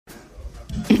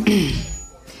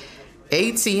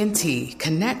AT&T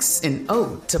connects an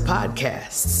ode to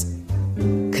podcasts.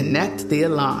 Connect the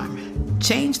alarm.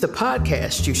 Change the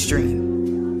podcast you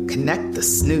stream. Connect the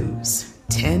snooze.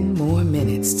 10 more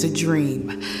minutes to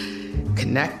dream.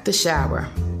 Connect the shower.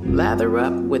 Lather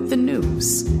up with the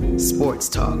news. Sports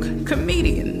talk,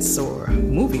 comedians, or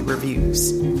movie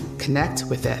reviews. Connect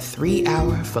with that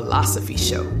 3-hour philosophy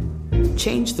show.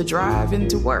 Change the drive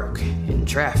into work in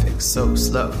traffic so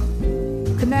slow.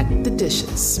 Connect the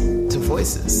dishes to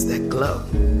voices that glow.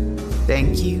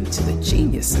 Thank you to the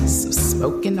geniuses of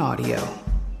spoken audio.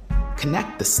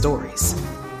 Connect the stories.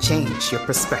 Change your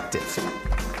perspective.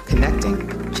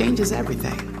 Connecting changes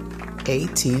everything.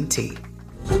 AT&T.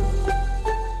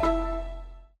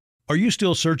 Are you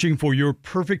still searching for your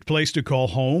perfect place to call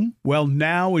home? Well,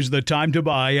 now is the time to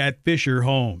buy at Fisher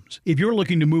Homes. If you're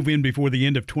looking to move in before the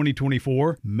end of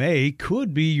 2024, May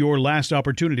could be your last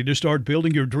opportunity to start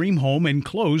building your dream home and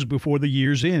close before the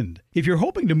year's end. If you're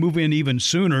hoping to move in even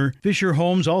sooner, Fisher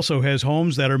Homes also has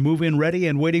homes that are move-in ready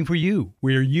and waiting for you,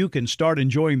 where you can start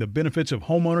enjoying the benefits of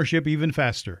homeownership even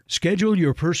faster. Schedule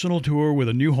your personal tour with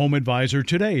a new home advisor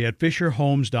today at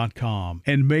FisherHomes.com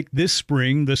and make this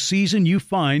spring the season you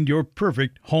find your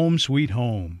perfect home sweet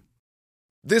home.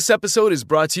 This episode is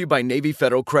brought to you by Navy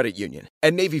Federal Credit Union.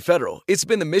 At Navy Federal, it's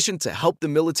been the mission to help the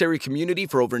military community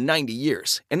for over 90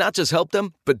 years. And not just help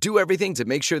them, but do everything to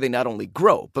make sure they not only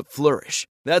grow, but flourish.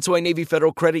 That's why Navy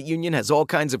Federal Credit Union has all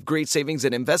kinds of great savings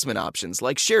and investment options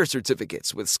like share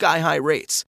certificates with sky-high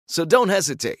rates. So don't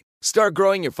hesitate. Start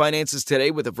growing your finances today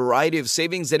with a variety of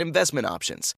savings and investment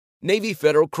options. Navy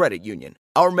Federal Credit Union.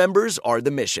 Our members are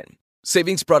the mission.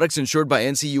 Savings products insured by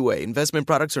NCUA. Investment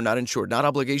products are not insured, not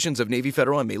obligations of Navy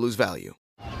Federal and may lose value.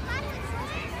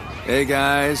 Hey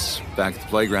guys, back at the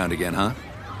playground again, huh?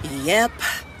 Yep.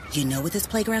 You know what this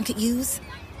playground could use?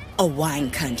 A wine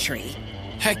country.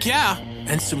 Heck yeah,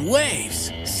 and some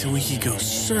waves so we could go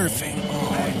surfing.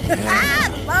 Oh, yeah.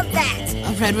 Ah, love that.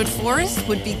 A redwood forest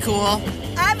would be cool.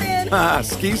 I'm in. Ah,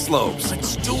 ski slopes.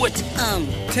 Let's do it.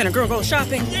 Can a girl go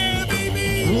shopping? Yeah,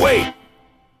 baby. Wait!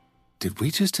 Did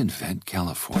we just invent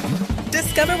California?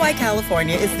 Discover why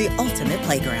California is the ultimate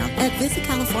playground at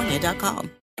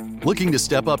visitcalifornia.com. Looking to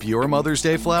step up your Mother's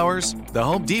Day flowers? The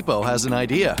Home Depot has an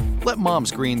idea. Let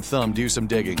Mom's green thumb do some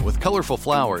digging with colorful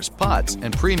flowers, pots,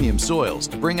 and premium soils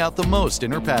to bring out the most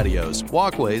in her patios,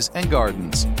 walkways, and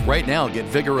gardens. Right now, get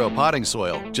Vigoro potting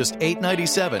soil, just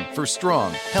 $8.97 for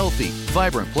strong, healthy,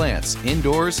 vibrant plants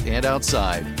indoors and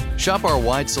outside. Shop our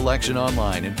wide selection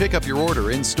online and pick up your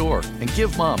order in-store and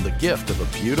give Mom the gift of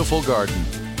a beautiful garden.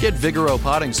 Get Vigoro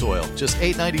potting soil, just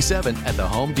 $8.97 at the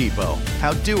Home Depot.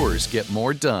 How doers get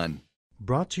more done.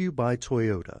 Brought to you by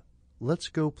Toyota. Let's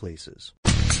go places.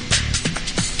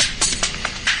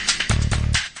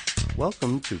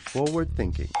 Welcome to Forward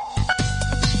Thinking.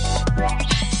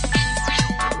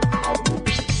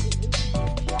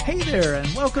 Hey there,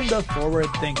 and welcome to Forward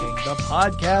Thinking, the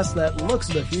podcast that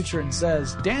looks at the future and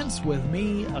says, dance with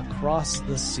me across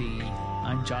the sea.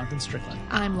 I'm Jonathan Strickland.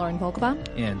 I'm Lauren Volkbaum.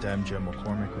 And I'm Jim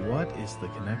McCormick. What is the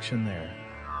connection there?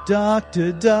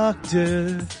 Doctor,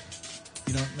 doctor.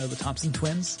 You don't know the Thompson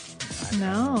twins?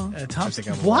 No. Thompson. I think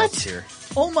I'm what? lost here.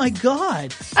 Oh my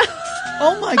God.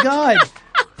 Oh my God.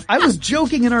 I was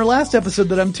joking in our last episode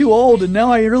that I'm too old, and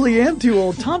now I really am too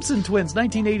old. Thompson Twins,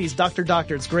 1980s, Doctor,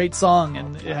 Doctor. It's a great song,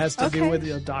 and it has to do with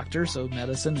a doctor, so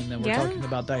medicine, and then we're talking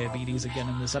about diabetes again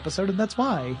in this episode, and that's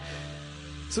why.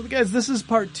 So guys, this is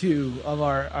part 2 of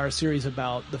our series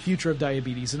about the future of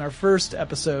diabetes. In our first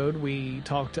episode, we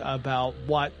talked about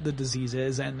what the disease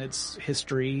is and its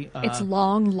history. Its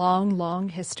long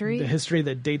history. The history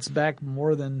that dates back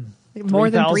more than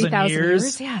 3,000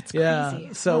 years. Yeah, it's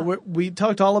crazy. So we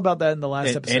talked all about that in the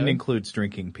last episode. And includes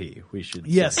drinking pee, we should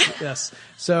Yes.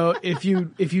 So if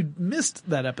you missed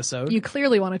that episode, you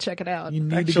clearly want to check it out. You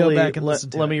need to go back and listen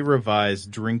to it. Let me revise.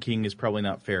 Drinking is probably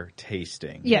not fair.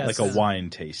 Tasting. Yes. Like a wine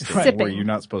tasting. Right. Where you're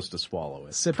not supposed to swallow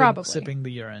it. Sipping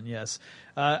the urine, yes.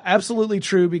 Absolutely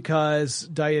true, because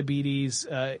diabetes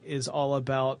is all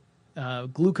about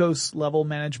glucose level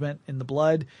management in the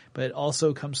blood, but it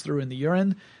also comes through in the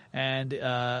urine.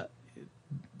 And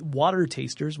water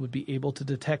tasters would be able to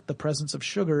detect the presence of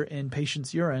sugar in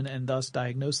patients' urine and thus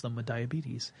diagnose them with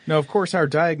diabetes. Now, of course, our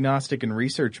diagnostic and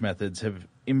research methods have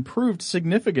improved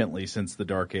significantly since the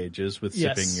Dark Ages with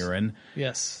sipping urine.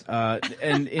 Yes.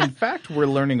 And in fact, we're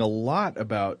learning a lot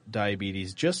about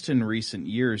diabetes just in recent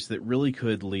years that really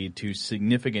could lead to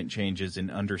significant changes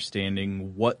in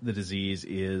understanding what the disease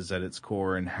is at its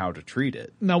core and how to treat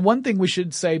it. Now, one thing we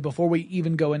should say before we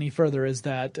even go any further is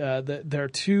that there are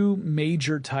two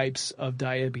major types of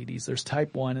diabetes. There's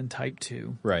type 1 and type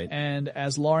 2. Right. And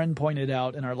as Lauren pointed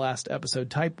out in our last episode,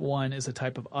 type 1 is a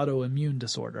type of autoimmune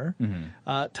disorder. Mm-hmm.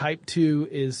 Type 2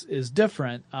 is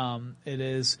different. It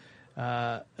is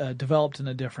developed in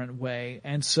a different way.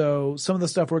 And so some of the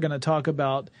stuff we're going to talk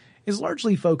about is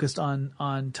largely focused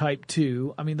on type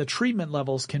 2. I mean, the treatment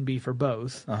levels can be for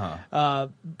both.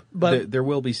 But there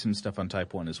will be some stuff on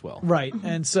type 1 as well. Right.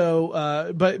 And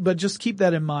so, but just keep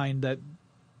that in mind that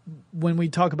when we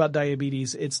talk about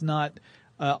diabetes, it's not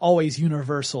always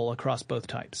universal across both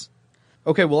types.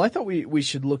 Okay, well, I thought we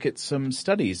should look at some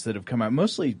studies that have come out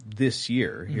mostly this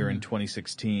year, here in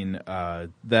 2016,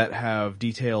 that have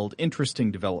detailed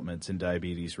interesting developments in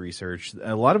diabetes research,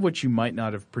 a lot of which you might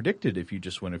not have predicted if you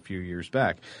just went a few years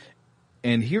back.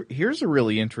 And here's a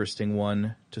really interesting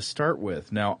one to start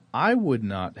with. Now, I would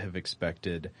not have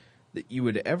expected that you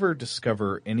would ever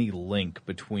discover any link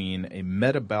between a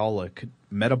metabolic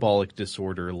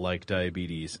disorder like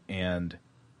diabetes and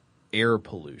air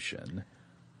pollution.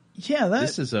 Yeah,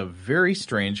 this is a very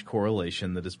strange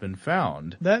correlation that has been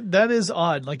found. That is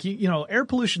odd. Like, you know, air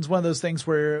pollution is one of those things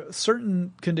where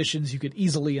certain conditions you could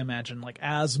easily imagine, like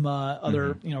asthma,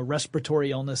 other,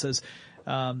 respiratory illnesses,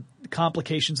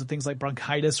 complications of things like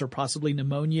bronchitis or possibly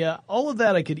pneumonia. All of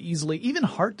that I could easily, even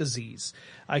heart disease,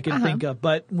 I could think of.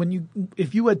 But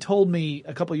if you had told me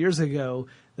a couple of years ago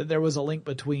that there was a link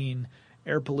between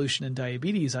air pollution and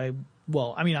diabetes, you're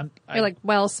like,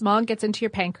 smog gets into your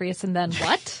pancreas and then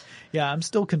what? Yeah, I'm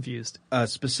still confused.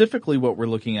 Specifically, what we're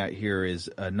looking at here is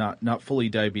not fully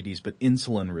diabetes, but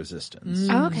insulin resistance.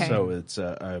 Okay. So it's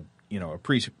a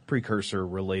precursor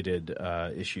related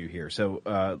issue here. So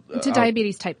to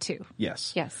diabetes type 2.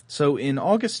 Yes. Yes. So in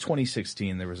August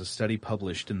 2016, there was a study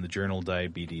published in the journal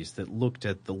Diabetes that looked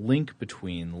at the link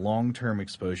between long-term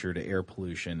exposure to air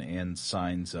pollution and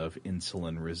signs of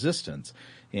insulin resistance.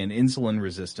 And insulin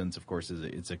resistance, of course,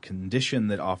 it's a condition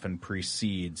that often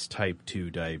precedes type 2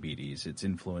 diabetes. It's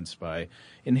influenced by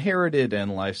inherited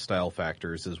and lifestyle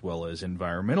factors as well as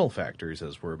environmental factors,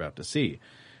 as we're about to see.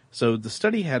 So the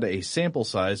study had a sample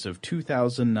size of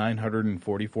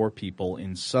 2,944 people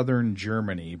in southern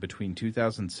Germany between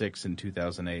 2006 and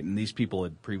 2008. And these people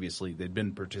they'd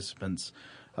been participants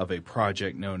of a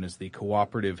project known as the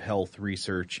Cooperative Health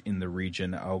Research in the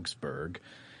Region Augsburg.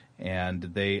 And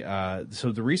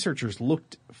so the researchers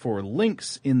looked for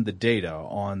links in the data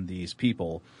on these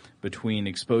people between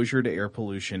exposure to air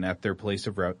pollution at their place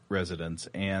of residence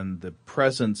and the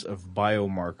presence of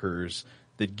biomarkers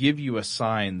that give you a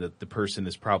sign that the person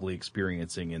is probably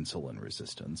experiencing insulin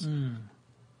resistance.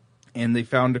 And they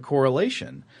found a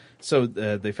correlation. So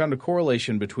they found a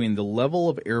correlation between the level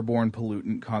of airborne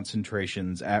pollutant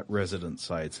concentrations at residence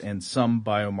sites and some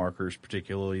biomarkers,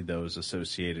 particularly those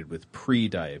associated with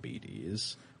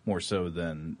pre-diabetes, more so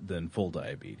than full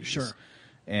diabetes. Sure.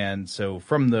 And so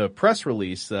from the press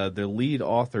release, the lead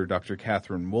author, Dr.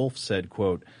 Catherine Wolf, said,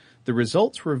 quote, "The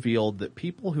results revealed that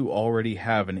people who already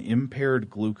have an impaired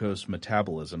glucose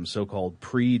metabolism, so-called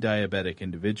pre-diabetic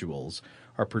individuals,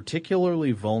 are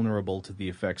particularly vulnerable to the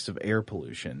effects of air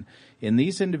pollution. In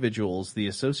these individuals, the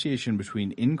association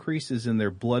between increases in their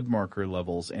blood marker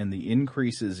levels and the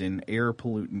increases in air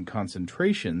pollutant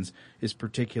concentrations is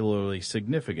particularly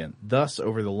significant. Thus,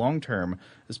 over the long term,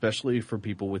 especially for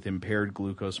people with impaired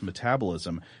glucose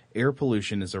metabolism, air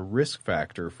pollution is a risk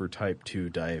factor for type 2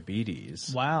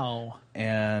 diabetes." Wow.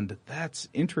 And that's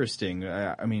interesting.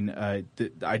 I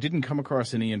didn't come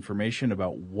across any information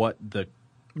about what the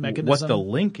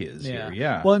link is here.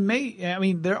 Yeah. Well,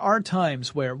 there are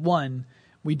times where, one,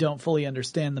 we don't fully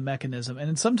understand the mechanism,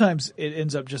 and sometimes it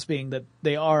ends up just being that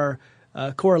they are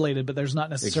correlated, but there's not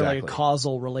necessarily a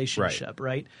causal relationship,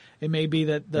 right? It may be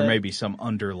that there may be some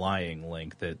underlying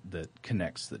link that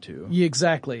connects the two. Yeah,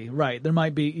 exactly, right. There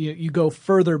might be, you go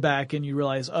further back and you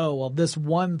realize, oh, well, this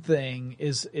one thing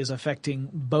is affecting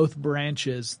both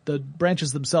branches. The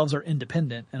branches themselves are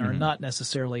independent and are not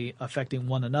necessarily affecting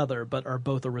one another, but are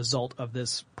both a result of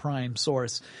this prime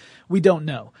source. We don't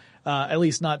know, at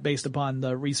least not based upon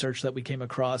the research that we came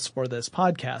across for this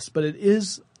podcast, but it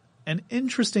is an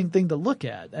interesting thing to look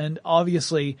at, and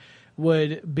obviously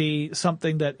would be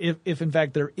something that if in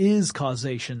fact there is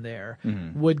causation there,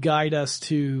 would guide us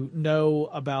to know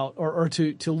about or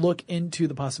to look into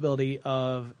the possibility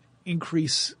of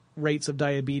increase rates of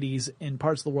diabetes in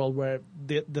parts of the world where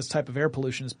this type of air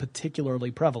pollution is particularly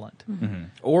prevalent. Mm-hmm.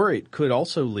 Or it could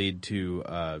also lead to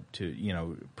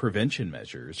prevention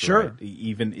measures. Sure. Right?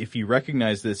 Even if you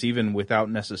recognize this, even without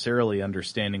necessarily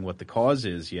understanding what the cause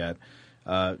is yet.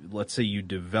 Let's say you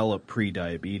develop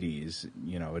pre-diabetes,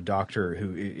 a doctor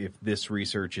who, if this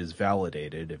research is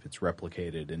validated, if it's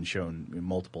replicated and shown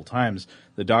multiple times,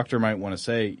 the doctor might want to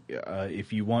say,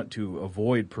 if you want to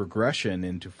avoid progression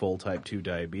into full type 2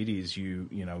 diabetes,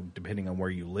 depending on where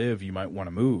you live, you might want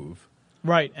to move.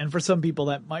 Right. And for some people,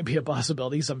 that might be a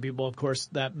possibility. Some people, of course,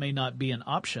 that may not be an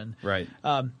option. Right.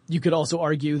 You could also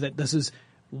argue that this is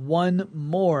one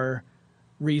more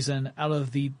reason out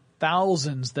of the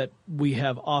thousands that we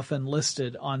have often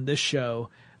listed on this show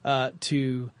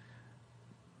to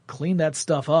clean that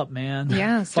stuff up, man.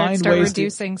 Yeah, start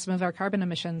reducing some of our carbon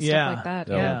emissions, stuff like that.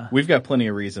 Yeah. We've got plenty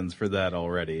of reasons for that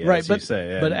already, as you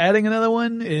say. But adding another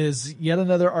one is yet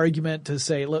another argument to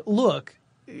say, look,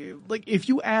 like if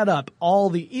you add up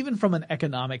even from an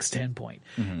economic standpoint,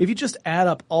 if you just add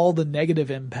up all the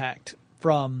negative impact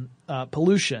from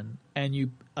pollution and you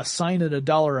assign it a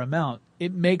dollar amount,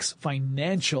 it makes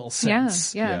financial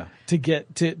sense to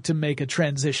get to make a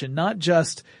transition. Not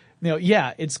just,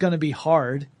 it's going to be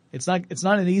hard. It's not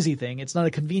an easy thing. It's not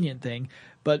a convenient thing,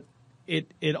 but it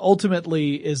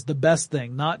ultimately is the best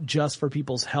thing, not just for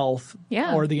people's health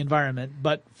or the environment,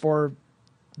 but for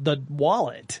the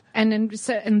wallet. And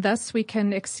thus we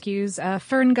can excuse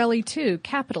Fern Gully 2,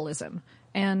 Capitalism.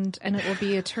 And it will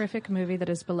be a terrific movie that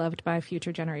is beloved by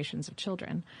future generations of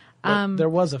children. There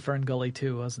was a Fern Gully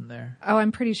too, wasn't there? Oh,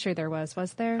 I'm pretty sure there was.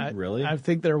 Was there? Really? I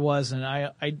think there was, and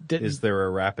I didn't. Is there a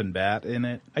rapping bat in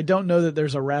it? I don't know that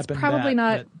there's a rapping bat. Probably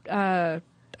not. I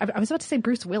was about to say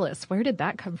Bruce Willis. Where did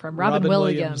that come from? Robin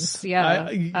Williams. Yeah.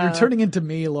 You're turning into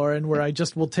me, Lauren, where I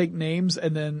just will take names,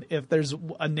 and then if there's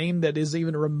a name that is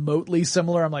even remotely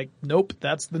similar, I'm like, nope,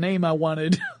 that's the name I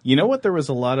wanted. You know what there was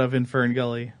a lot of in Fern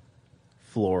Gully?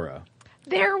 Flora.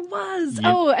 There was.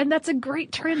 And that's a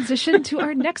great transition to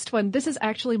our next one. This is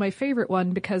actually my favorite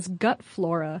one because gut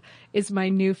flora is my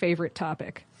new favorite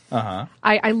topic. Uh-huh.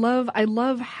 I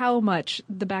love how much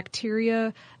the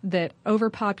bacteria that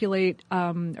overpopulate,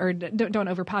 or don't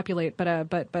overpopulate,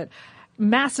 but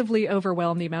massively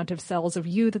overwhelm the amount of cells of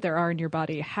you that there are in your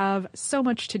body have so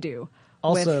much to do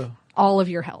with all of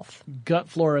your health. Gut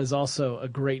flora is also a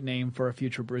great name for a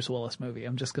future Bruce Willis movie.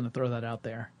 I'm just going to throw that out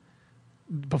there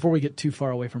before we get too far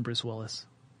away from Bruce Willis.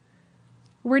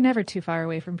 We're never too far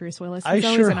away from Bruce Willis. He's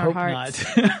always sure in our hope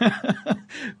hearts. Not.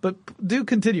 But do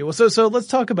continue. So let's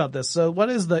talk about this. So what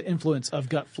is the influence of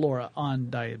gut flora on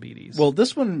diabetes? Well,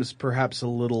 this one was perhaps a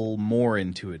little more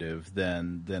intuitive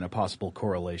than a possible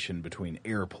correlation between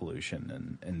air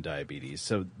pollution and diabetes.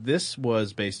 So this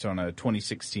was based on a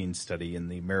 2016 study in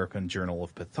the American Journal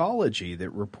of Pathology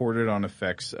that reported on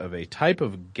effects of a type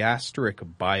of gastric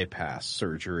bypass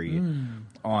surgery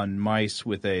on mice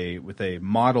with a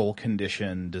model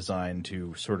condition designed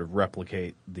to sort of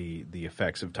replicate the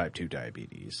effects of type 2 diabetes.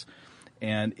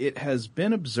 And it has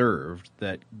been observed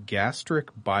that gastric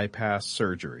bypass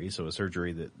surgery, so a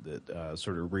surgery that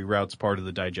sort of reroutes part of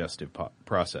the digestive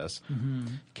process,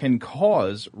 can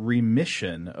cause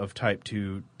remission of type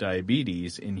 2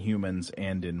 diabetes in humans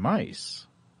and in mice.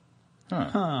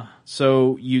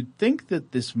 So you'd think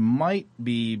that this might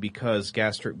be because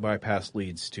gastric bypass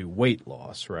leads to weight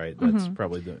loss, right? That's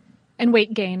probably the... And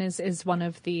weight gain is one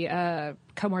of the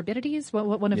comorbidities,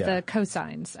 one of the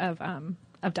cosigns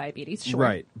of diabetes. Sure.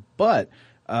 Right, but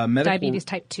diabetes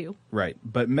type 2. Right,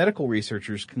 but medical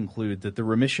researchers conclude that the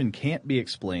remission can't be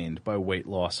explained by weight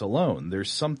loss alone.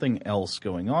 There's something else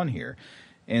going on here.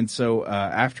 And so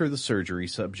after the surgery,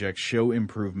 subjects show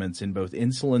improvements in both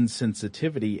insulin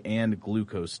sensitivity and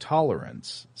glucose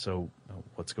tolerance. So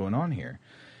what's going on here?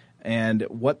 And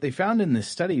what they found in this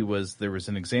study was there was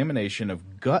an examination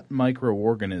of gut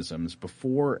microorganisms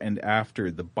before and after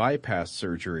the bypass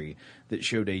surgery that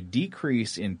showed a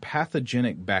decrease in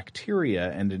pathogenic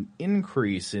bacteria and an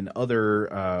increase in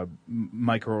other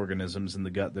microorganisms in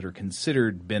the gut that are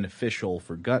considered beneficial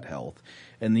for gut health.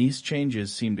 And these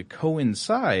changes seem to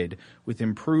coincide with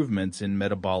improvements in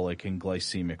metabolic and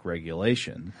glycemic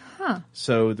regulation.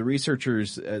 So the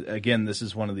researchers, again, this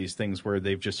is one of these things where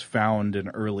they've just found an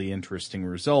early interesting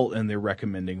result and they're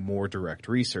recommending more direct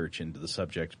research into the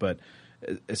subject. But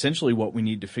essentially what we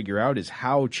need to figure out is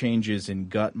how changes in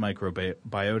gut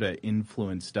microbiota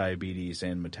influence diabetes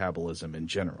and metabolism in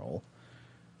general.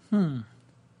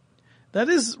 That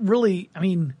is really, I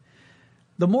mean,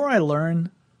 the more I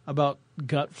learn about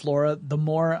gut flora, the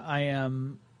more I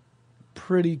am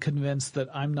pretty convinced that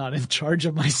I'm not in charge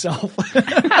of myself.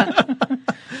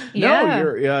 Yeah.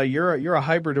 No, you're a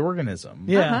hybrid organism.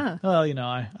 Yeah. Well,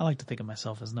 I like to think of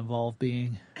myself as an evolved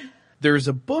being. There's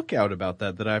a book out about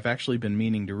that I've actually been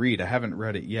meaning to read. I haven't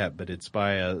read it yet, but it's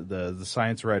by the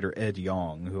science writer Ed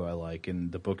Yong, who I like,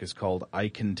 and the book is called I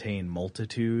Contain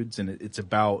Multitudes, and it's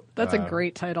about... That's a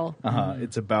great title.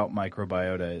 It's about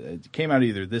microbiota. It came out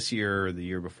either this year or the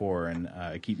year before, and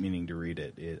I keep meaning to read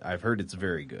it. I've heard it's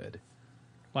very good.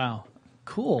 Wow.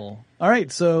 Cool. All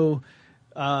right, so...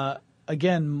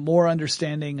 again, more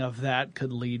understanding of that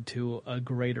could lead to a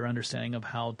greater understanding of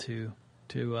how to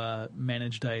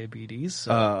manage diabetes.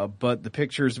 So. But the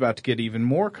picture is about to get even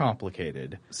more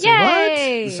complicated. So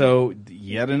Yay! What? So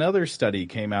yet another study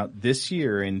came out this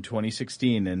year in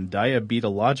 2016 in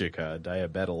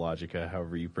Diabetologica,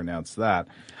 however you pronounce that.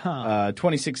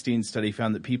 2016 study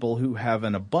found that people who have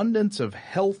an abundance of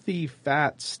healthy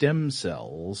fat stem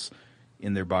cells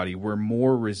in their body were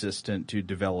more resistant to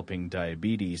developing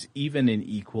diabetes, even in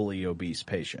equally obese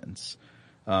patients.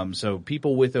 So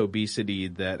people with obesity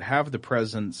that have the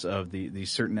presence of these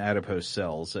certain adipose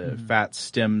cells, fat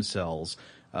stem cells,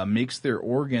 makes their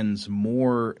organs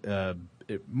more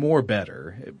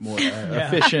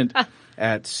efficient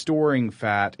at storing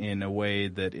fat in a way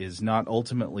that is not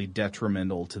ultimately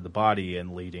detrimental to the body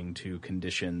and leading to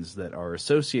conditions that are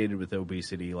associated with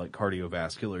obesity like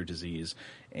cardiovascular disease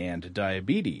and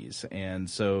diabetes. And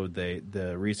so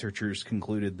the researchers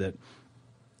concluded that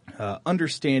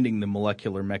understanding the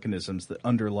molecular mechanisms that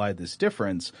underlie this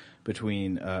difference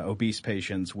between obese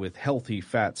patients with healthy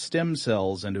fat stem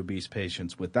cells and obese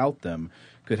patients without them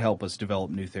could help us develop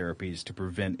new therapies to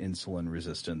prevent insulin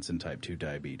resistance in type 2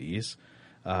 diabetes.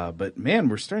 But man,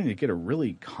 we're starting to get a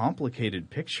really complicated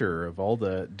picture of all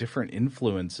the different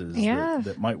influences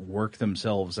that might work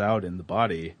themselves out in the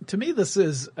body. To me, this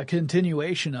is a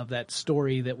continuation of that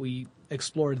story that we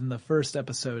explored in the first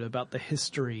episode about the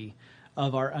history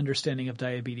of our understanding of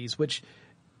diabetes, which,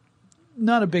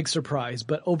 not a big surprise,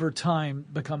 but over time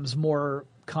becomes more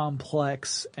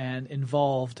complex and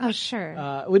involved. Oh, sure.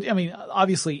 I mean,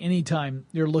 obviously, anytime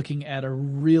you're looking at a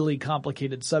really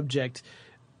complicated subject,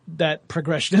 that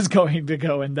progression is going to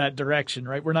go in that direction,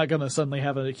 right? We're not going to suddenly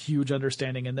have a huge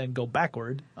understanding and then go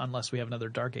backward unless we have another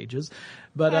Dark Ages.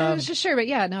 But sure, but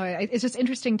yeah, no, it's just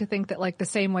interesting to think that like the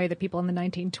same way that people in the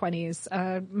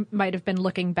 1920s might have been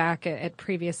looking back at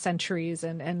previous centuries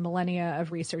and millennia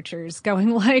of researchers going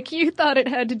like, you thought it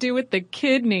had to do with the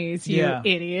kidneys, you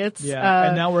idiots. Yeah,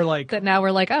 and now we're like, it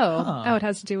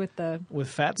has to do with with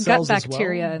fat cells gut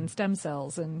bacteria as well. and stem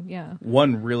cells and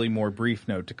One really more brief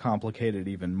note to complicate it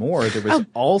even more. There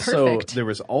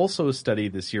was also a study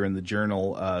this year in the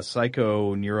journal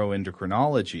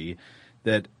Psychoneuroendocrinology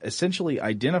that essentially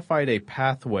identified a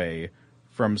pathway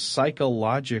from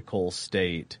psychological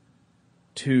state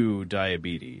to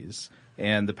diabetes.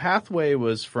 And the pathway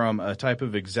was from a type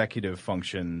of executive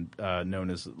function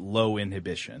known as low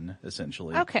inhibition,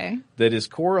 essentially. Okay. That is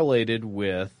correlated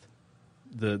with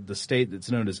the state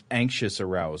that's known as anxious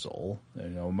arousal,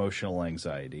 emotional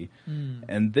anxiety,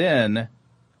 and then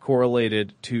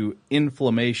correlated to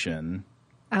inflammation,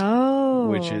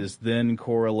 which is then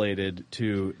correlated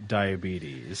to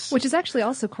diabetes. Which is actually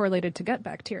also correlated to gut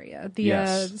bacteria.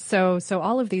 Yes. So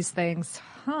all of these things,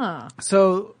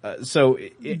 So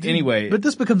anyway. But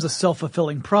this becomes a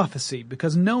self-fulfilling prophecy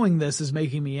because knowing this is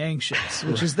making me anxious,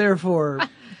 which is therefore...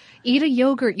 Eat a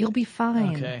yogurt, you'll be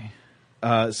fine. Okay.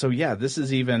 This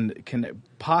is even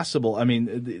possible. I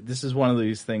mean, this is one of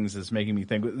these things that's making me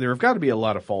think there have got to be a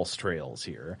lot of false trails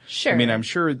here. Sure. I mean, I'm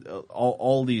sure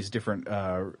all these different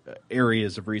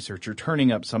areas of research are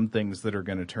turning up some things that are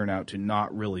going to turn out to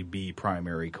not really be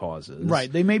primary causes.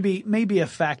 Right. They may be a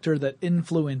factor that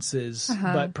influences,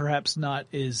 but perhaps not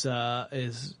is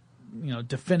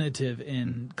definitive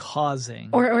in causing.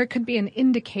 Or it could be an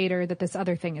indicator that this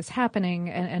other thing is happening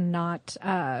and not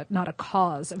a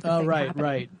cause of the thing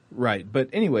happening. Right.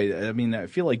 But anyway, I mean, I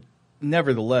feel like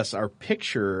nevertheless our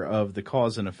picture of the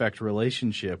cause and effect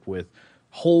relationship with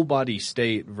whole body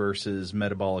state versus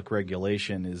metabolic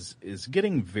regulation is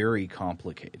getting very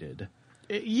complicated.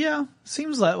 Yeah,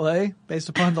 seems that way based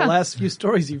upon the last few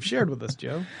stories you've shared with us,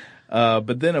 Joe.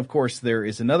 But then, of course, there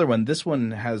is another one. This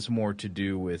one has more to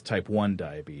do with type 1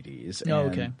 diabetes.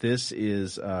 And this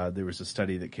is there was a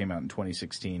study that came out in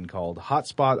 2016 called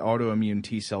Hotspot Autoimmune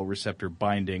T-Cell Receptor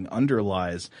Binding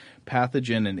Underlies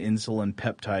Pathogen and Insulin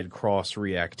Peptide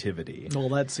Cross-Reactivity. Well,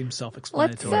 that seems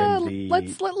self-explanatory.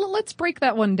 Let's break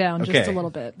that one down just a little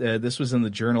bit. This was in the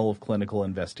Journal of Clinical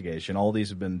Investigation. All these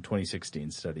have been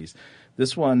 2016 studies.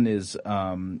 This one is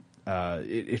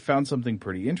it found something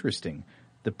pretty interesting.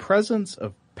 The presence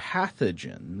of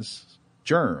pathogens,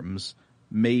 germs,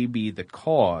 may be the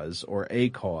cause or a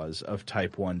cause of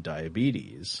type 1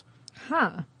 diabetes.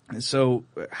 Huh. So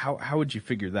how would you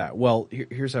figure that? Well,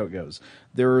 here's how it goes.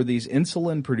 There are these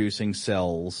insulin-producing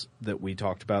cells that we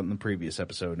talked about in the previous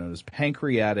episode known as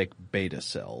pancreatic beta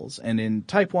cells. And in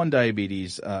type 1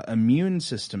 diabetes, immune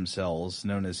system cells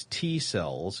known as T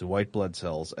cells, white blood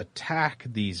cells, attack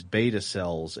these beta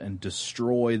cells and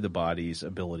destroy the body's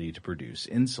ability to produce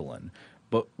insulin.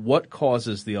 But what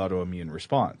causes the autoimmune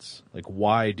response? Like,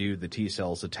 why do the T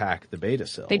cells attack the beta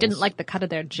cells? They didn't like the cut of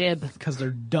their jib. Because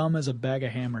they're dumb as a bag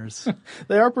of hammers.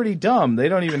 They are pretty dumb. They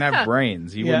don't even have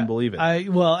brains. You wouldn't believe it.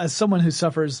 Well, as someone who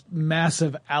suffers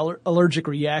massive allergic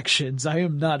reactions, I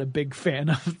am not a big fan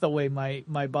of the way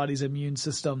my body's immune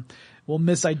system will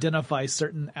misidentify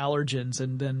certain allergens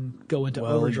and then go into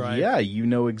overdrive. Yeah, you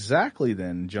know exactly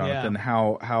then, Jonathan,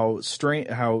 how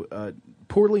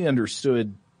poorly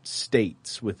understood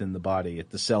states within the body at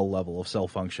the cell level of cell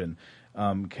function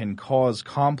can cause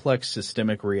complex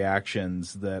systemic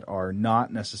reactions that are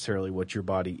not necessarily what your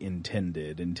body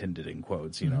intended in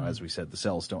quotes. You know, as we said, the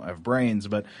cells don't have brains,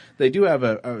 but they do have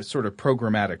a sort of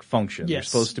programmatic function. Yes. They're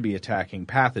supposed to be attacking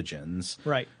pathogens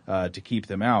right. To keep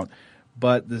them out.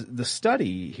 But the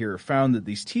study here found that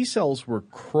these T cells were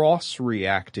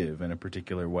cross-reactive in a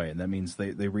particular way. And that means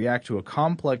they react to a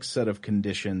complex set of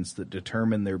conditions that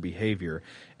determine their behavior.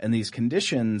 And these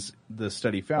conditions, the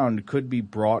study found, could be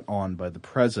brought on by the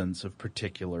presence of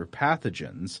particular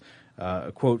pathogens.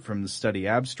 A quote from the study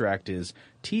abstract is,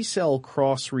 T-cell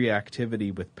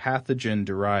cross-reactivity with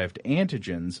pathogen-derived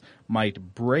antigens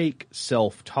might break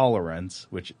self-tolerance,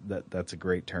 which that's a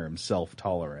great term,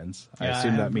 self-tolerance. I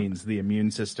assume that means the immune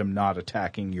system not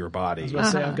attacking your body. I was going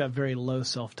to say I've got very low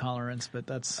self-tolerance, but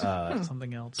that's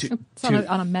something else. It's on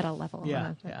a meta level.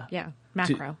 Yeah.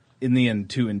 Macro. In the end,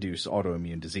 to induce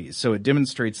autoimmune disease. So it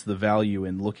demonstrates the value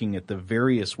in looking at the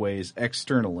various ways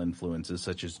external influences,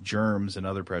 such as germs and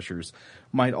other pressures,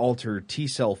 might alter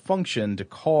T-cell function to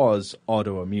cause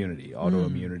autoimmunity.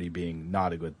 Autoimmunity being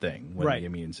not a good thing when the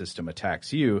immune system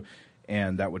attacks you,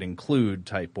 and that would include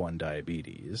type 1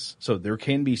 diabetes. So there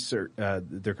can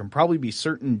probably be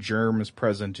certain germs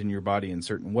present in your body in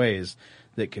certain ways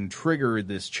that can trigger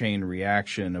this chain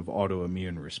reaction of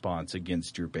autoimmune response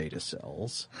against your beta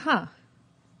cells.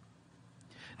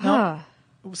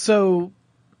 So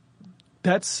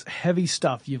that's heavy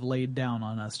stuff you've laid down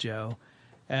on us, Joe.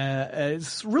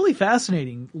 It's really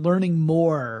fascinating learning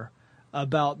more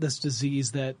about this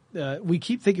disease that we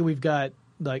keep thinking we've got,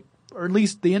 like, or at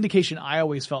least the indication I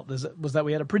always felt was that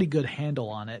we had a pretty good handle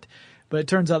on it. But it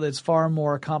turns out that it's far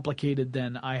more complicated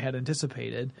than I had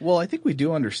anticipated. Well, I think we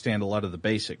do understand a lot of the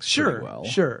basics pretty well.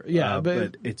 Sure, yeah.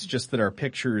 But it's just that our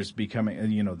picture is becoming,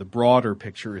 the broader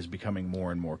picture is becoming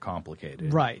more and more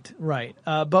complicated. Right.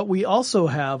 But we also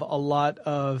have a lot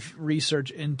of research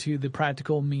into the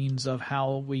practical means of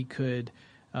how we could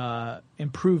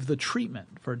improve the treatment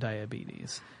for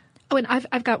diabetes. Oh, and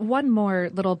I've got one more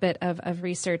little bit of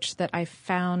research that I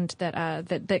found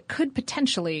that could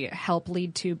potentially help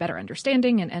lead to better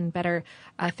understanding and better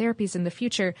therapies in the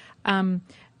future.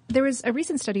 There was a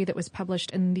recent study that was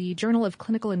published in the Journal of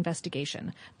Clinical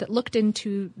Investigation that looked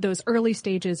into those early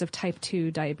stages of type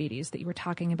 2 diabetes that you were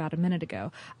talking about a minute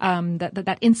ago,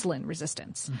 that insulin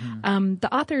resistance. Mm-hmm.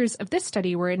 The authors of this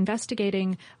study were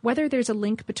investigating whether there's a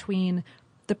link between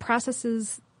the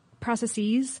processes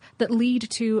that lead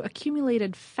to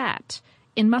accumulated fat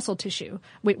in muscle tissue,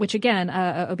 which again,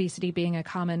 obesity being a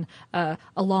common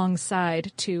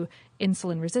alongside to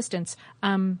insulin resistance.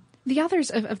 The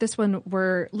authors of this one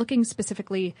were looking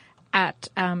specifically at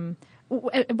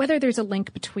whether there's a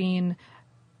link between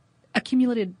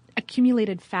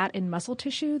accumulated fat in muscle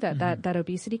tissue, that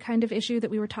obesity kind of issue that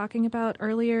we were talking about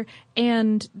earlier,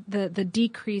 and the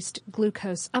decreased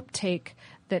glucose uptake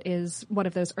that is one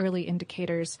of those early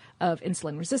indicators of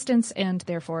insulin resistance and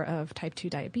therefore of type 2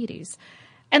 diabetes.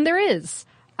 And there's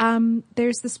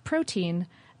this protein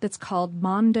that's called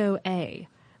MONDO-A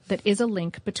that is a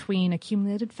link between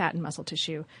accumulated fat in muscle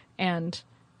tissue and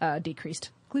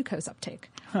decreased glucose uptake.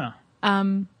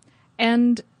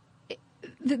 And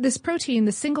this protein,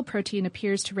 the single protein,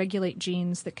 appears to regulate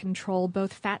genes that control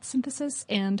both fat synthesis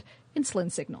and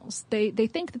insulin signals. They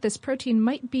think that this protein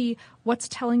might be what's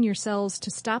telling your cells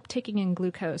to stop taking in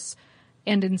glucose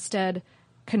and instead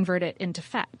convert it into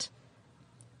fat.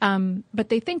 But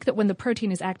they think that when the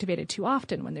protein is activated too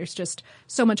often, when there's just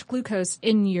so much glucose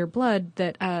in your blood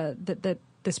that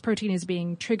this protein is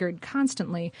being triggered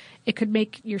constantly, it could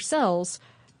make your cells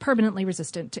permanently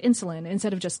resistant to insulin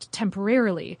instead of just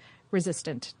temporarily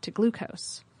resistant to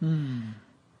glucose.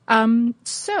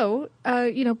 Potentially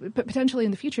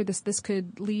in the future, this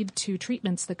could lead to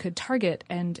treatments that could target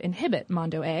and inhibit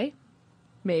Mondo A,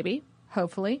 maybe,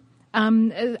 hopefully.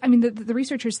 The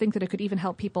researchers think that it could even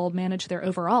help people manage their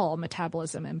overall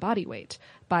metabolism and body weight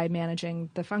by managing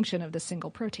the function of this single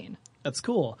protein. That's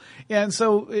cool. Yeah, and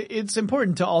so it's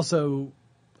important to also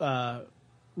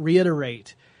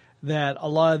reiterate that a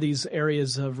lot of these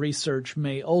areas of research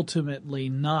may ultimately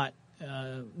not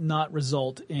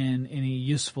result in any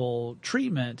useful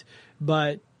treatment,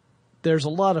 but there's a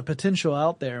lot of potential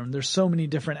out there, and there's so many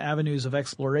different avenues of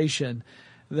exploration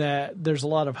that there's a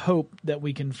lot of hope that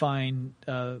we can find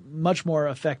much more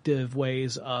effective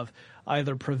ways of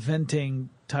either preventing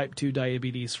type 2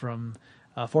 diabetes from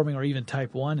forming, or even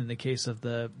type 1 in the case of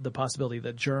the possibility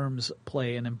that germs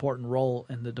play an important role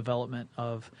in the development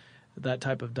of that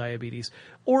type of diabetes,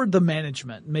 or the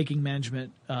management, making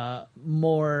management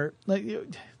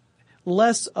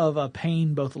less of a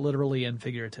pain, both literally and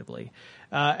figuratively.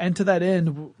 And to that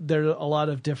end, there are a lot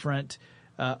of different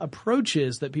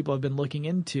approaches that people have been looking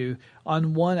into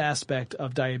on one aspect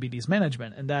of diabetes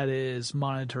management, and that is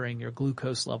monitoring your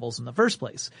glucose levels in the first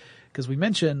place. Because we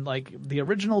mentioned, the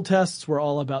original tests were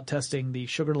all about testing the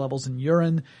sugar levels in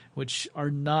urine, which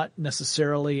are not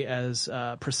necessarily as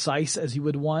precise as you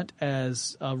would want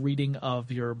as a reading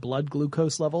of your blood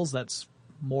glucose levels. That's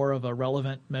more of a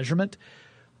relevant measurement.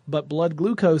 But blood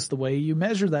glucose, the way you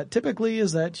measure that typically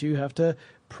is that you have to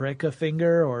prick a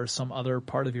finger or some other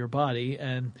part of your body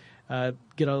and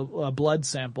get a blood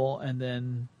sample and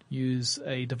then use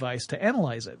a device to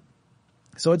analyze it.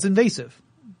 So it's invasive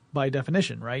by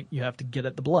definition, right? You have to get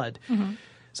at the blood. Mm-hmm.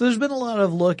 So there's been a lot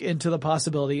of look into the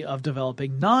possibility of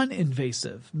developing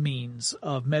non-invasive means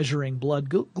of measuring blood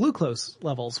glucose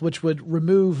levels, which would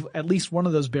remove at least one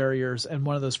of those barriers and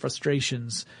one of those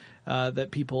frustrations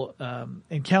that people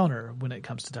encounter when it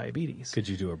comes to diabetes. Could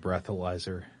you do a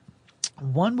breathalyzer?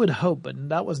 One would hope, but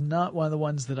that was not one of the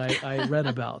ones that I read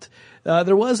about.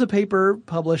 There was a paper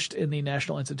published in the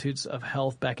National Institutes of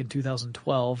Health back in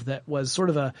 2012 that was sort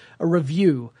of a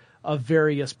review of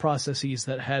various processes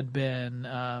that had been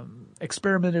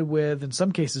experimented with. In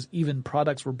some cases, even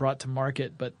products were brought to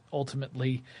market, but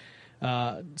ultimately,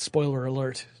 spoiler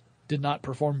alert, did not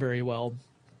perform very well.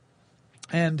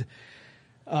 And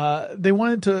they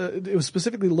wanted to, it was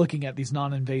specifically looking at these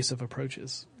non-invasive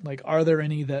approaches. Are there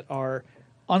any that are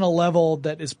on a level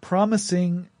that is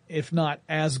promising, if not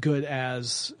as good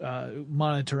as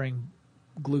monitoring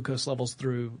glucose levels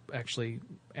through actually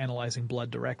analyzing blood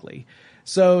directly?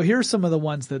 So here's some of the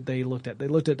ones that they looked at. They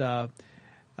looked at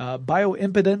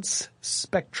bioimpedance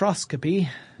spectroscopy.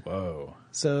 Whoa.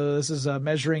 So this is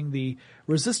measuring the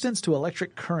resistance to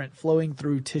electric current flowing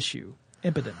through tissue.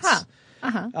 Impedance. Huh.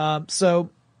 Uh-huh. So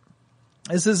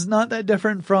this is not that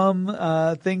different from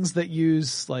things that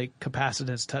use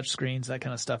capacitance, touch screens, that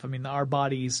kind of stuff. I mean, our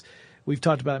bodies, we've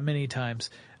talked about it many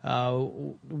times.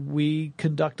 We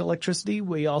conduct electricity.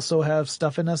 We also have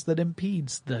stuff in us that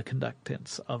impedes the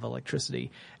conductance of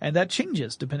electricity, and that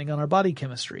changes depending on our body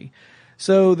chemistry.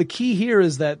 So the key here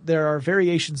is that there are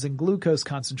variations in glucose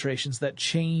concentrations that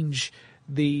change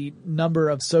the number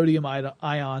of sodium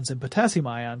ions and potassium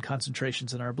ion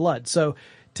concentrations in our blood. So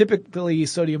typically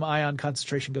sodium ion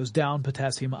concentration goes down,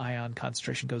 potassium ion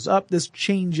concentration goes up. This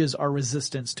changes our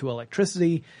resistance to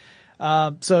electricity.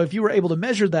 So if you were able to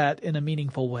measure that in a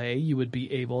meaningful way, you would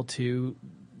be able to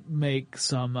make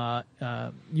some,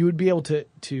 you would be able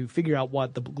to figure out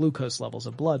what the glucose levels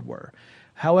of blood were.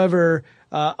 However,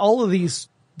 all of these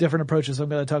different approaches I'm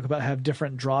going to talk about have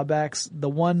different drawbacks. The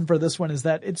one for this one is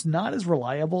that it's not as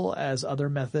reliable as other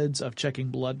methods of checking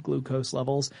blood glucose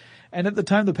levels. And at the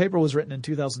time the paper was written in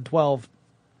 2012,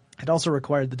 it also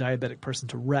required the diabetic person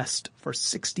to rest for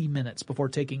 60 minutes before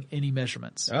taking any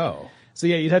measurements. Oh. So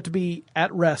yeah, you'd have to be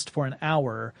at rest for an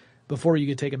hour before you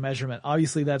could take a measurement.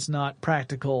 Obviously that's not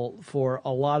practical for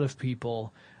a lot of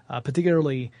people,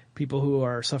 particularly people who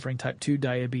are suffering type 2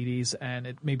 diabetes,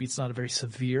 and maybe it's not a very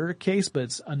severe case, but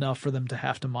it's enough for them to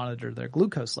have to monitor their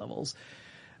glucose levels.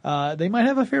 They might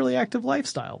have a fairly active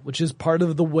lifestyle, which is part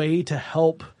of the way to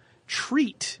help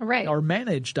treat or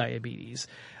manage diabetes.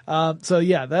 So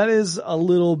yeah, that is a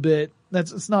little bit,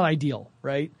 it's not ideal,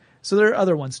 right? So there are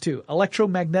other ones too.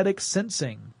 Electromagnetic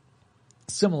sensing.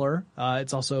 Similar.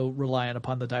 It's also reliant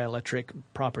upon the dielectric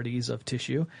properties of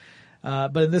tissue.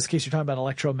 But in this case, you're talking about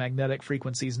electromagnetic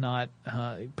frequencies, not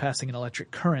passing an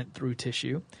electric current through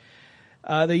tissue.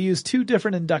 They use two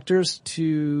different inductors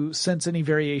to sense any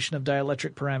variation of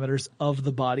dielectric parameters of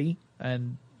the body,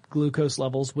 and glucose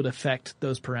levels would affect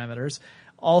those parameters.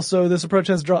 Also, this approach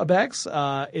has drawbacks.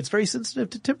 It's very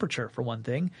sensitive to temperature, for one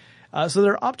thing. So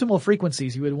there are optimal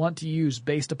frequencies you would want to use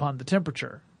based upon the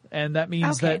temperature. And that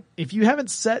means that if you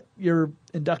haven't set your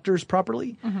inductors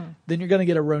properly, then you're going to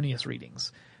get erroneous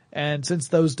readings. And since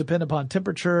those depend upon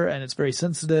temperature and it's very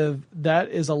sensitive, that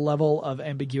is a level of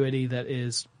ambiguity that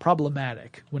is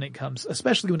problematic when it comes,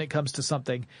 especially when it comes to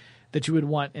something that you would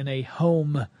want in a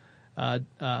home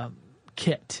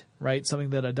kit, right? Something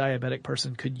that a diabetic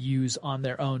person could use on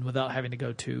their own without having to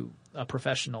go to a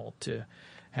professional to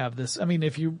have this. I mean,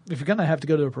 if you're going to have to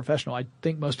go to a professional, I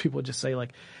think most people would just say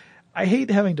like, I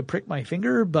hate having to prick my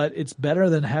finger, but it's better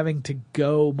than having to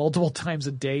go multiple times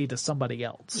a day to somebody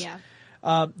else. Yeah.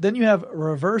 Then you have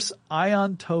reverse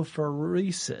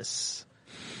iontophoresis.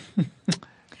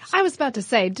 I was about to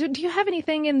say, do you have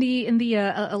anything in the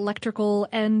electrical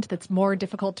end that's more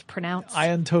difficult to pronounce?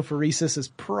 Iontophoresis is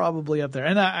probably up there,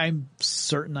 and I'm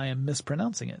certain I am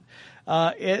mispronouncing it.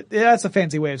 That's a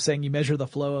fancy way of saying you measure the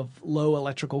flow of low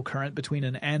electrical current between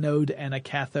an anode and a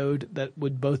cathode that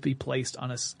would both be placed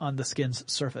on the skin's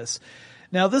surface.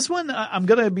 Now, this one, I'm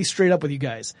going to be straight up with you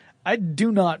guys. I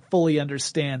do not fully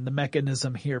understand the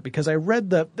mechanism here because I read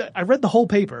the whole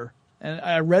paper and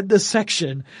I read this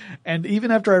section, and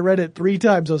even after I read it 3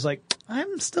 times, I was like,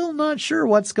 I'm still not sure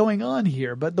what's going on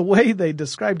here. But the way they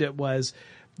described it was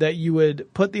that you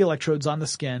would put the electrodes on the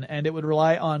skin and it would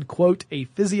rely on, quote, a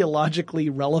physiologically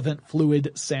relevant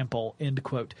fluid sample, end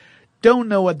quote. Don't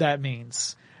know what that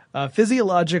means.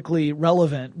 Physiologically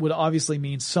relevant would obviously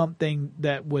mean something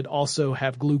that would also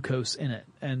have glucose in it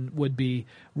and would be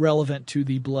relevant to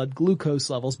the blood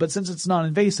glucose levels. But since it's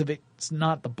non-invasive, it's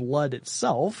not the blood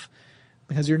itself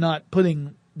because you're not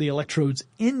putting the electrodes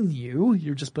in you.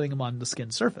 You're just putting them on the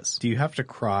skin surface. Do you have to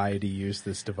cry to use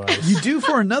this device? You do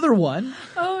for another one.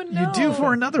 Oh, no. You do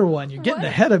for another one. You're getting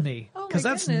ahead of me because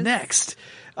that's next.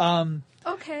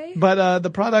 Okay. But the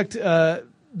product,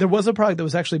 there was a product that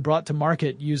was actually brought to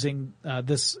market using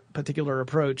this particular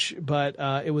approach, but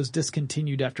it was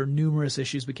discontinued after numerous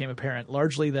issues became apparent.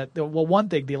 Largely that, well, one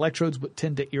thing, the electrodes would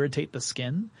tend to irritate the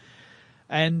skin.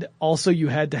 And also you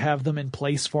had to have them in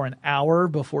place for an hour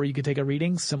before you could take a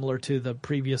reading, similar to the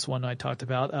previous one I talked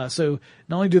about. So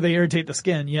not only do they irritate the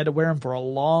skin, you had to wear them for a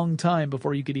long time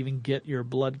before you could even get your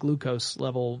blood glucose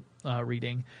level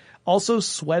reading. Also,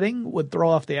 sweating would throw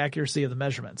off the accuracy of the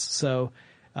measurements. So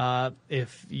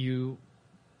if you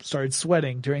started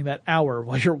sweating during that hour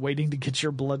while you're waiting to get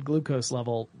your blood glucose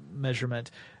level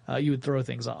measurement, you would throw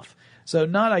things off. So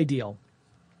not ideal.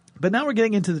 But now we're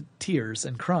getting into the tears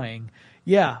and crying.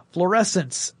 Yeah,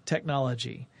 fluorescence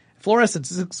technology.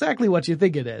 Fluorescence is exactly what you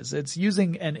think it is. It's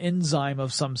using an enzyme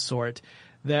of some sort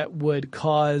that would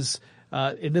cause,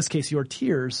 in this case, your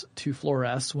tears to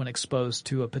fluoresce when exposed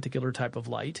to a particular type of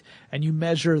light. And you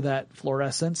measure that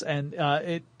fluorescence, and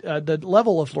the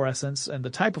level of fluorescence and the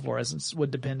type of fluorescence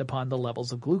would depend upon the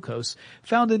levels of glucose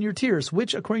found in your tears,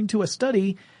 which, according to a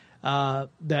study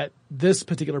that this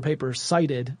particular paper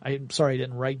cited, I'm sorry I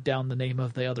didn't write down the name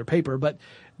of the other paper, but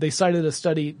they cited a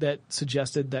study that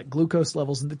suggested that glucose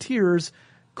levels in the tears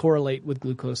correlate with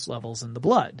glucose levels in the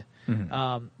blood.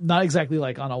 Mm-hmm. Not exactly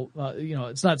like on a,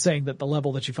 it's not saying that the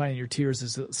level that you find in your tears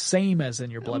is the same as in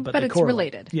your blood, but they it's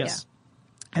correlate. Related. Yes.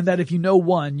 Yeah. And that if you know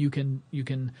one, you can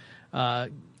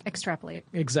extrapolate.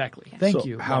 Exactly. Yeah. Thank So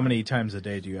you. How many times a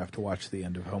day do you have to watch the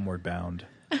end of Homeward Bound?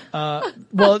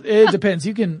 Well, it depends.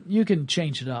 You can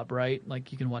change it up, right?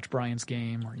 Like you can watch Brian's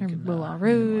Game, or you can Moulin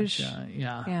Rouge.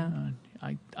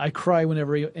 I cry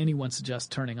whenever anyone suggests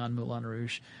turning on Moulin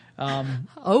Rouge.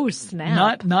 Oh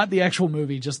snap! Not the actual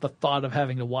movie, just the thought of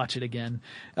having to watch it again.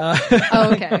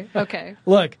 Okay.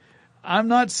 Look, I'm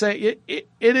not saying it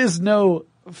is no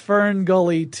Fern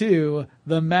Gully 2,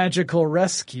 The Magical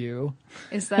Rescue.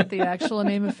 Is that the actual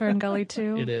name of Fern Gully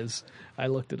 2? It is. I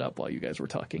looked it up while you guys were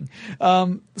talking.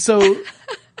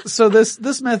 So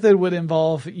this method would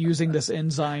involve using this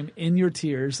enzyme in your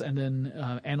tears and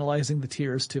then analyzing the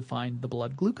tears to find the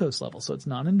blood glucose level. So it's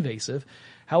non-invasive.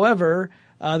 However,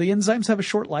 the enzymes have a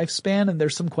short lifespan, and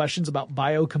there's some questions about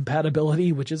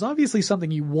biocompatibility, which is obviously something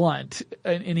you want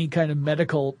in any kind of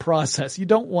medical process. You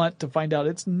don't want to find out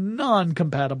it's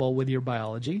non-compatible with your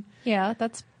biology. Yeah,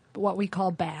 that's what we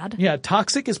call bad. Yeah,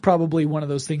 toxic is probably one of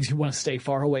those things you want to stay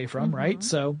far away from, mm-hmm. right?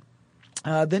 So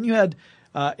then you had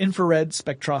infrared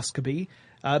spectroscopy,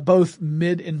 both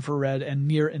mid-infrared and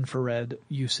near-infrared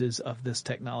uses of this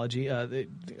technology.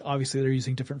 Obviously, they're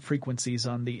using different frequencies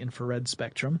on the infrared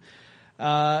spectrum.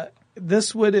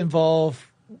 This would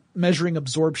involve measuring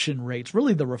absorption rates,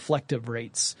 really the reflective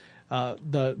rates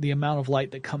the amount of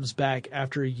light that comes back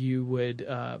after you would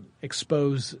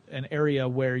expose an area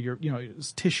where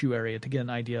it's tissue area to get an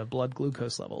idea of blood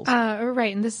glucose levels.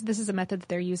 Right, and this is a method that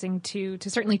they're using to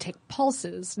certainly take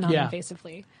pulses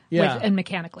non-invasively and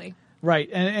mechanically. Right,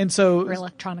 and so or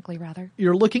electronically rather.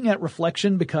 You're looking at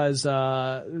reflection because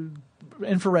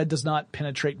infrared does not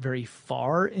penetrate very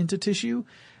far into tissue.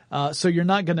 So you're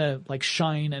not going to like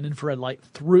shine an infrared light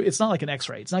through. It's not like an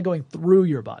X-ray. It's not going through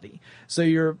your body. So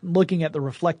you're looking at the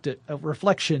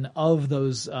reflection of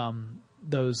those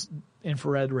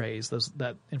infrared rays,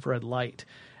 that infrared light,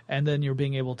 and then you're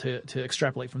being able to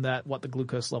extrapolate from that what the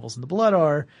glucose levels in the blood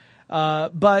are.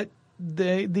 But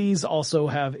these also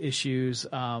have issues.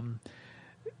 For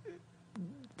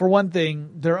one thing,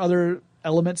 there are other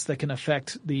elements that can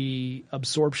affect the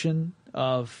absorption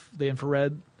of the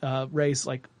infrared rays,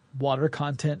 like water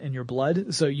content in your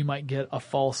blood. So you might get a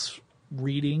false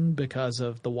reading because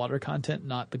of the water content,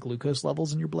 not the glucose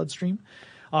levels in your bloodstream.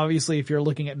 Obviously, if you're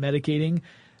looking at medicating,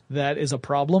 that is a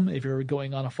problem if you're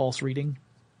going on a false reading.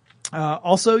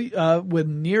 Also, with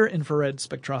near infrared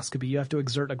spectroscopy, you have to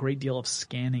exert a great deal of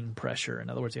scanning pressure. In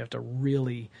other words, you have to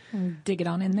really dig it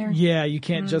on in there. Yeah, you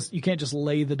can't just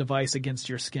lay the device against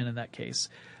your skin in that case.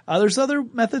 There's other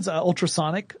methods,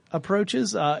 ultrasonic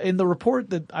approaches. In the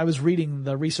report that I was reading,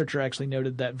 the researcher actually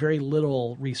noted that very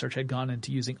little research had gone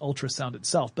into using ultrasound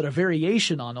itself, but a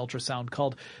variation on ultrasound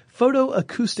called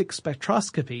photoacoustic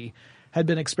spectroscopy had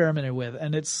been experimented with,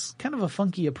 and it's kind of a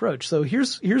funky approach. So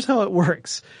here's how it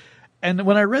works. And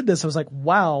when I read this, I was like,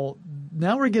 wow,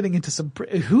 now we're getting into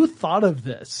who thought of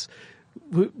this?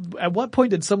 At what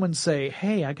point did someone say,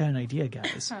 hey, I got an idea,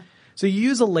 guys? So you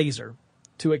use a laser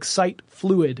to excite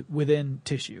fluid within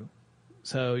tissue.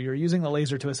 So you're using the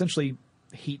laser to essentially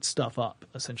heat stuff up,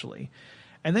 essentially.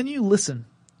 And then you listen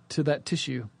to that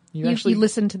tissue. You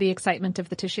listen to the excitement of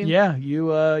the tissue? Yeah.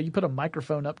 You put a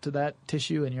microphone up to that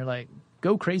tissue and you're like,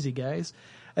 go crazy, guys.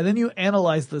 And then you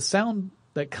analyze the sound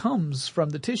that comes from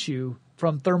the tissue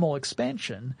from thermal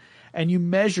expansion, and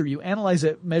you analyze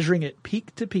it, measuring it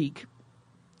peak to peak.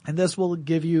 And this will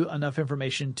give you enough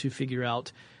information to figure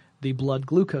out the blood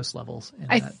glucose levels in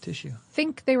that tissue. I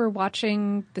think they were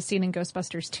watching the scene in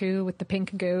Ghostbusters 2 with the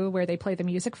pink goo where they play the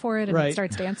music for it and it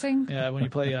starts dancing. Yeah, when you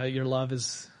play Your Love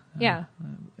is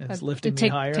it's lifting me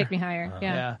higher. Take me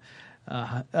higher.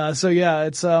 So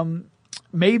it's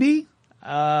maybe,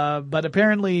 but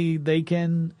apparently they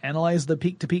can analyze the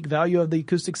peak to peak value of the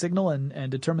acoustic signal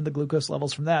and determine the glucose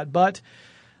levels from that. But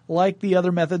like the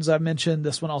other methods I've mentioned,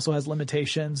 this one also has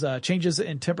limitations. Changes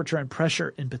in temperature and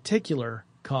pressure in particular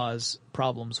cause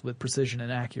problems with precision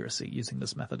and accuracy using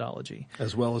this methodology.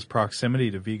 As well as proximity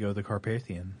to Vigo the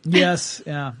Carpathian. Yes,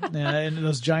 and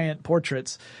those giant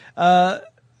portraits.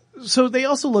 So they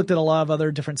also looked at a lot of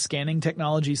other different scanning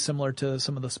technologies similar to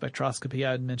some of the spectroscopy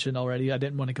I had mentioned already. I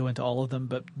didn't want to go into all of them,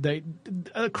 but they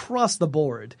across the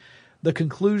board, the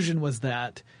conclusion was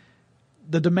that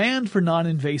the demand for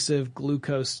non-invasive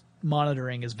glucose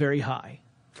monitoring is very high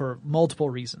for multiple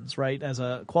reasons, right? As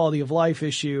a quality of life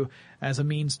issue, as a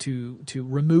means to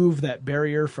remove that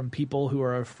barrier from people who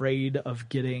are afraid of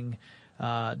getting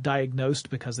diagnosed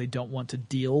because they don't want to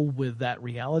deal with that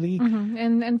reality.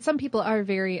 Mm-hmm. And some people are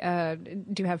very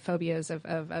do have phobias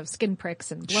of skin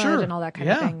pricks and blood and all that kind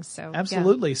of thing. So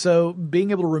absolutely. So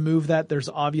being able to remove that, there's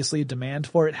obviously a demand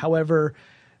for it. However,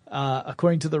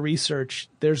 according to the research,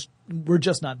 we're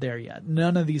just not there yet.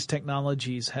 None of these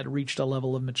technologies had reached a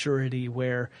level of maturity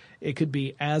where it could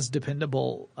be as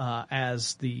dependable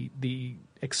as the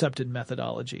accepted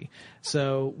methodology.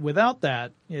 So without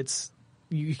that,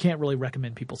 you can't really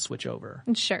recommend people switch over.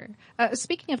 Sure.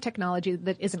 Speaking of technology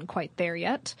that isn't quite there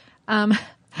yet.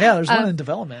 There's one in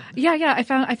development. Yeah. I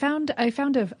found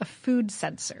a food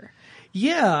sensor.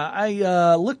 Yeah,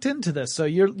 I looked into this. So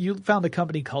you found a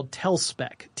company called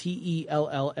Telspec, TELLSPEC,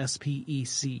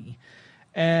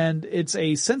 and it's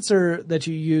a sensor that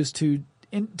you use to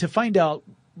find out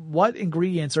what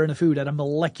ingredients are in a food at a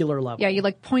molecular level. Yeah, you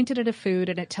point it at a food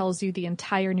and it tells you the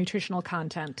entire nutritional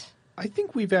content. I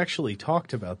think we've actually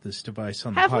talked about this device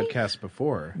on the podcast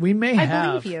before. We may have.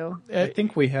 I believe you. I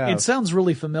think we have. It sounds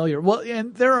really familiar. Well,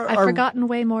 and I've forgotten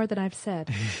way more than I've said.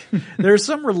 There are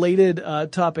some related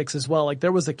topics as well. Like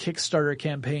there was a Kickstarter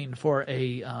campaign for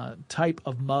a type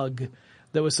of mug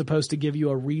that was supposed to give you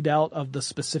a readout of the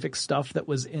specific stuff that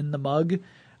was in the mug.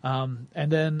 And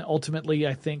then ultimately,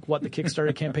 I think what the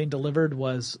Kickstarter campaign delivered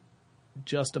was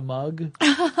just a mug.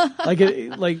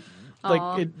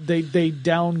 They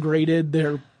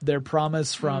downgraded their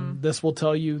promise from this will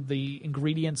tell you the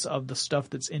ingredients of the stuff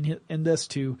that's in this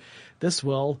to this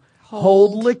will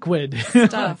hold liquid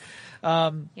stuff.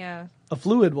 Yeah. A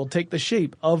fluid will take the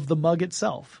shape of the mug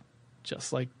itself,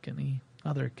 just like any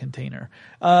other container.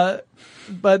 But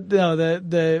no,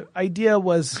 the idea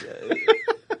was.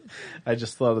 I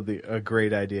just thought of a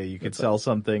great idea. You could sell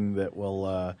something that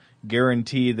will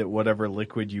guarantee that whatever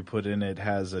liquid you put in it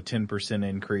has a 10%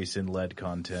 increase in lead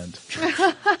content.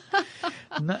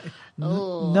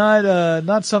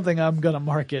 Not something I'm going to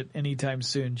market anytime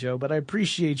soon, Joe, but I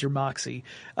appreciate your moxie.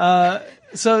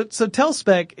 So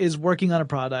Telspec is working on a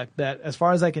product that, as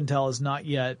far as I can tell, is not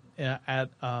yet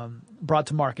brought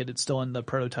to market. It's still in the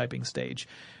prototyping stage,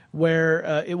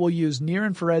 where it will use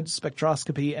near-infrared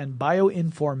spectroscopy and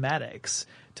bioinformatics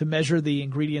to measure the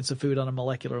ingredients of food on a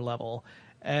molecular level.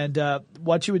 And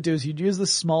what you would do is you'd use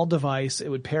this small device. It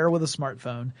would pair with a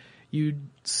smartphone. You'd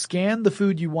scan the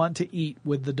food you want to eat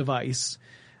with the device.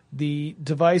 The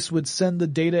device would send the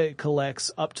data it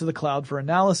collects up to the cloud for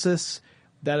analysis.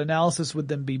 That analysis would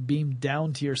then be beamed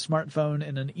down to your smartphone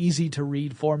in an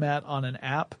easy-to-read format on an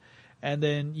app, and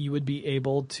then you would be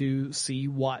able to see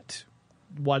what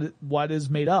is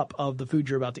made up of the food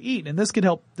you're about to eat. And this could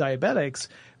help diabetics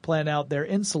plan out their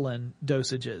insulin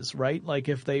dosages, right? Like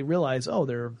if they realize, oh,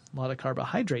 there are a lot of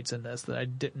carbohydrates in this that I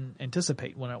didn't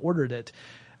anticipate when I ordered it.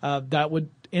 That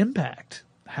would impact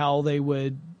how they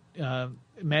would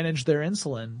manage their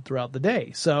insulin throughout the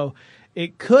day. So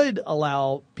it could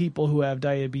allow people who have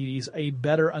diabetes a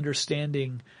better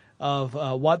understanding of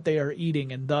what they are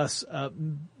eating, and thus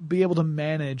be able to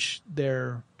manage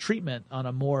their treatment on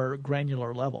a more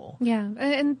granular level. Yeah,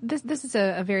 and this is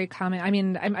a very common. I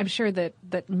mean, I'm sure that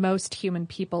most human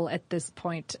people at this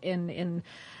point in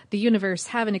the universe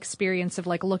have an experience of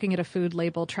like looking at a food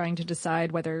label, trying to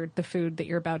decide whether the food that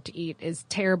you're about to eat is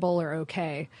terrible or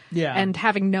okay. Yeah, and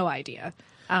having no idea.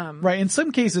 Right. In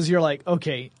some cases, you're like,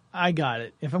 okay, I got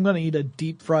it. If I'm going to eat a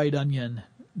deep fried onion,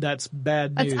 that's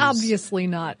bad news. That's obviously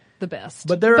not the best.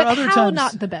 But there are other how times.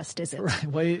 Not the best, is it? Right.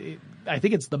 Well, I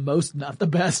think it's the most not the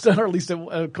best, or at least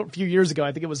a few years ago,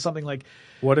 I think it was something like.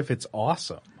 What if it's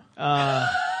awesome?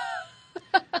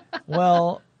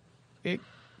 Well,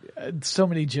 so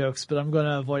many jokes, but I'm going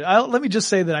to avoid. Let me just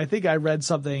say that I think I read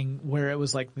something where it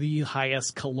was like the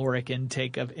highest caloric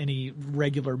intake of any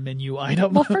regular menu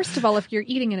item. Well, first of all, if you're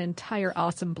eating an entire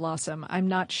Awesome Blossom, I'm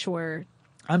not sure.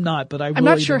 I'm not, but I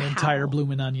will eat an entire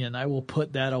bloomin' onion. I will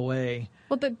put that away.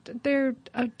 Well, they're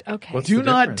okay. Do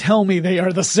not tell me they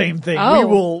are the same thing. Oh. We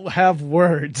will have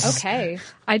words. Okay,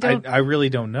 I don't. I really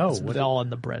don't know. It's all in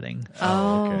the breading.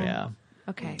 Oh, okay. Yeah.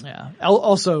 Okay. Yeah.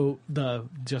 Also,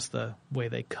 the way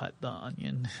they cut the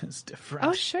onion is different.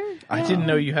 Oh, sure. Yeah. I didn't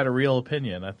know you had a real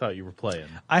opinion. I thought you were playing.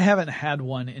 I haven't had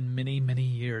one in many, many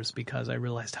years because I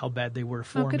realized how bad they were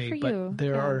for me. But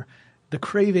the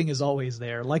craving is always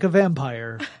there, like a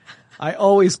vampire. I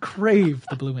always crave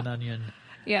the bloomin' onion.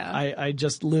 Yeah. I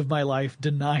just live my life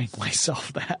denying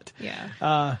myself that.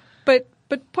 Yeah. But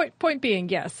point being,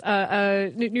 yes,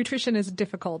 nutrition is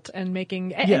difficult, and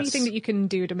making anything that you can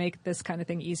do to make this kind of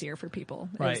thing easier for people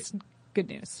is good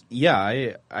news.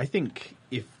 Yeah, I think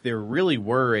if there really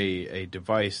were a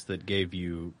device that gave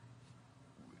you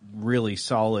really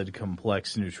solid,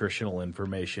 complex nutritional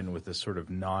information with a sort of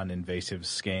non-invasive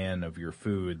scan of your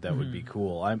food, that would be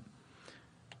cool. I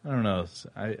don't know.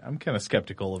 I'm kind of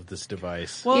skeptical of this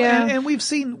device. Well, and we've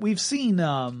seen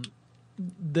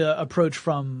the approach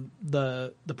from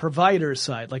the provider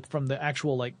side, like from the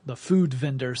actual like the food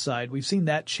vendor side. We've seen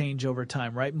that change over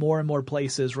time, right? More and more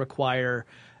places require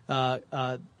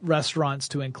restaurants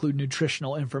to include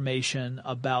nutritional information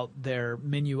about their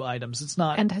menu items. It's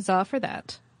not and huzzah for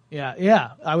that.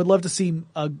 Yeah. I would love to see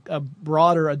a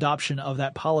broader adoption of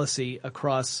that policy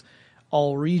across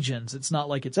all regions. It's not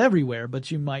like it's everywhere,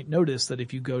 but you might notice that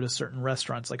if you go to certain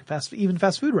restaurants, like even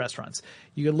fast food restaurants,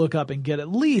 you could look up and get at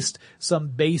least some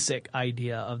basic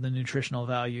idea of the nutritional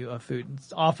value of food.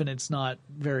 Often it's not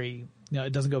very,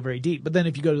 it doesn't go very deep. But then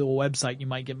if you go to the website, you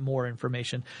might get more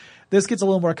information. This gets a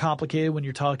little more complicated when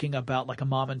you're talking about like a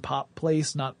mom and pop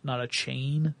place, not a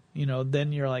chain.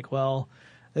 Then you're like, well,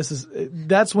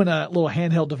 that's when a little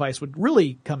handheld device would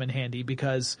really come in handy,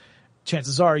 because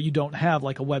chances are you don't have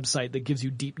like a website that gives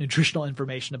you deep nutritional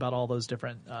information about all those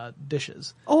different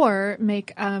dishes. Or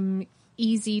make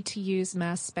easy to use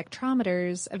mass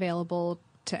spectrometers available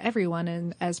to everyone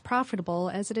and as profitable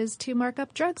as it is to mark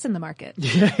up drugs in the market.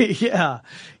 Yeah.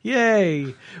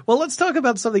 Yay. Well, let's talk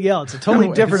about something else. A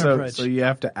totally different approach. So you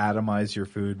have to atomize your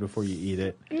food before you eat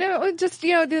it? No, just,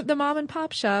 the mom and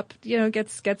pop shop,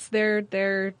 gets their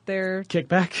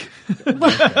kickback.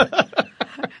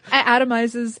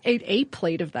 Atomizes a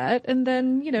plate of that, and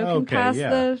then, can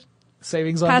pass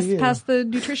savings on you. Pass the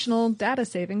nutritional data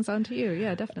savings on to you.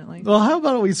 Yeah, definitely. Well, how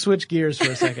about we switch gears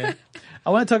for a second? I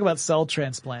want to talk about cell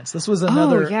transplants. This was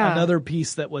another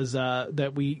piece that was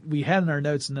that we had in our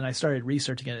notes, and then I started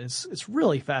researching it. It's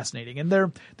really fascinating, and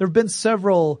there have been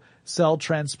several cell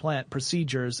transplant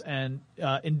procedures, and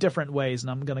in different ways,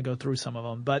 and I'm going to go through some of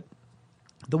them. But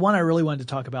the one I really wanted to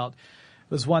talk about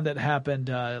was one that happened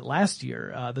last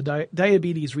year. The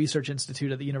Diabetes Research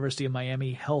Institute at the University of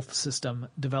Miami Health System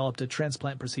developed a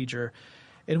transplant procedure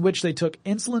in which they took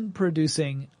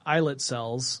insulin-producing islet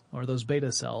cells, or those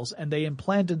beta cells, and they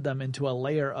implanted them into a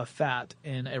layer of fat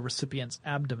in a recipient's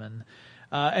abdomen.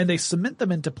 And they cement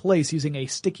them into place using a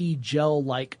sticky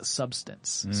gel-like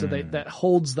substance. So that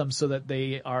holds them so that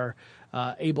they are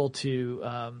able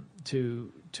to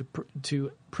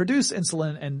produce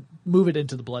insulin and move it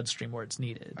into the bloodstream where it's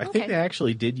needed. I think they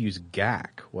actually did use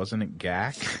GAC. Wasn't it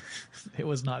GAC? It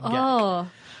was not GAC.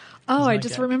 Oh, I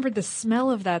just remembered the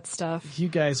smell of that stuff. You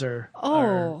guys are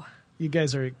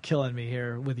killing me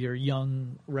here with your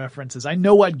young references. I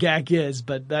know what GAC is,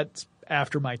 but that's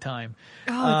after my time.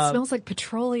 Oh, it smells like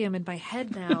petroleum in my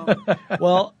head now.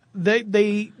 Well,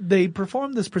 they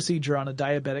performed this procedure on a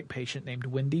diabetic patient named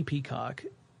Wendy Peacock,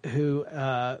 who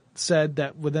said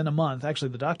that within a month, actually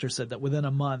the doctor said that within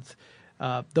a month,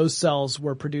 those cells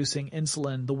were producing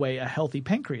insulin the way a healthy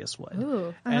pancreas would.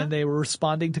 Ooh, and they were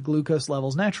responding to glucose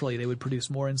levels naturally. They would produce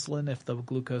more insulin if the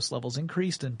glucose levels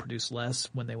increased and produce less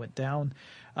when they went down.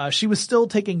 She was still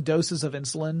taking doses of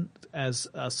insulin as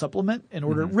a supplement in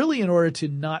order to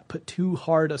not put too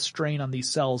hard a strain on these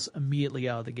cells immediately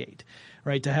out of the gate,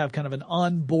 right? To have kind of an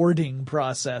onboarding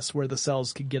process where the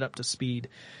cells could get up to speed.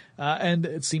 And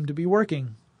it seemed to be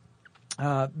working.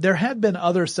 There had been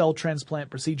other cell transplant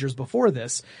procedures before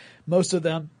this. Most of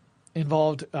them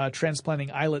involved transplanting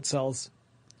islet cells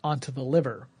onto the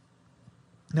liver.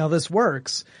 Now this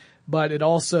works, but it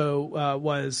also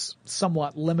was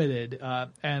somewhat limited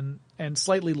and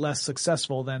slightly less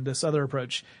successful than this other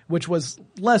approach, which was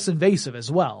less invasive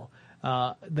as well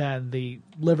than the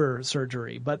liver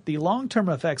surgery. But the long-term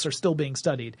effects are still being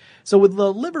studied. So with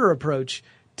the liver approach,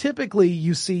 typically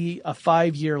you see a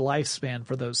 5-year lifespan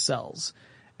for those cells,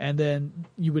 and then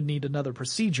you would need another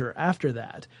procedure after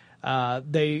that.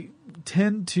 They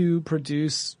tend to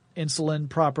produce insulin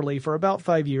properly for about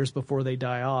 5 years before they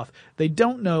die off. They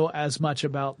don't know as much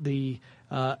about the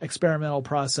experimental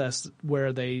process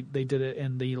where they did it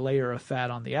in the layer of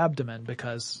fat on the abdomen,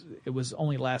 because it was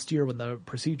only last year when the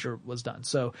procedure was done.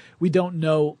 So we don't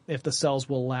know if the cells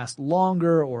will last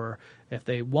longer or if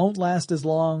they won't last as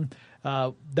long.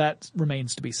 That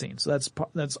remains to be seen. So that's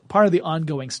part of the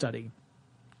ongoing study.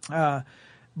 But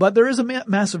there is a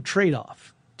massive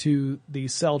trade-off to the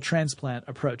cell transplant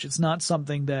approach. It's not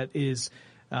something that is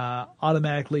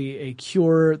automatically a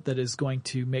cure that is going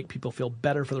to make people feel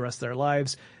better for the rest of their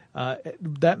lives.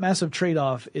 That massive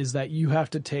trade-off is that you have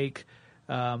to take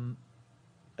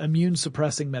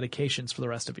immune-suppressing medications for the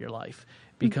rest of your life.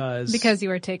 Because you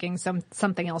are taking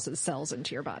something else's cells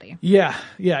into your body. Yeah.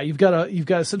 You've got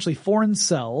essentially foreign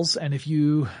cells, and if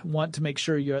you want to make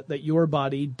sure that your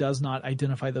body does not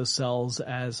identify those cells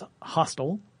as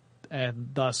hostile, and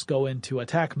thus go into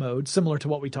attack mode, similar to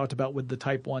what we talked about with the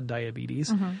type 1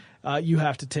 diabetes, you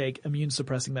have to take immune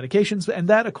suppressing medications, and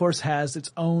that of course has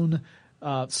its own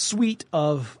suite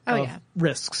of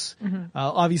risks.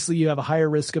 Obviously, you have a higher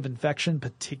risk of infection,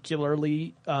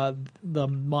 particularly the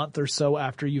month or so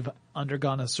after you've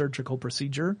undergone a surgical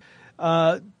procedure.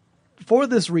 For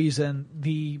this reason,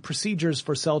 the procedures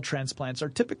for cell transplants are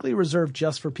typically reserved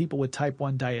just for people with type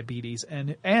 1 diabetes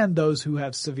and those who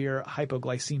have severe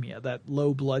hypoglycemia, that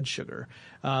low blood sugar.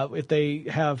 If they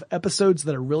have episodes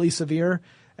that are really severe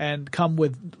and come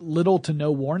with little to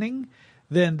no warning,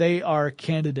 then they are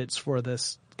candidates for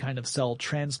this kind of cell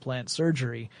transplant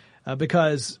surgery,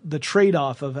 because the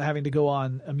trade-off of having to go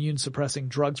on immune-suppressing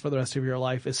drugs for the rest of your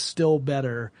life is still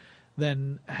better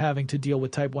than having to deal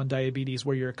with type 1 diabetes,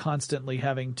 where you're constantly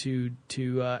having to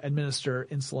administer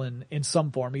insulin in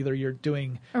some form. Either you're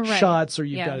doing shots or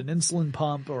you've got an insulin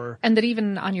pump, and that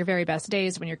even on your very best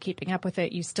days when you're keeping up with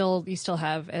it, you still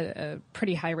have a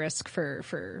pretty high risk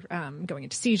for going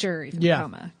into seizure or even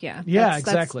coma.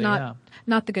 Exactly. That's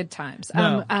not the good times.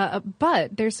 No.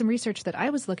 But there's some research that I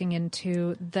was looking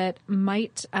into that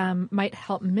might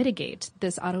help mitigate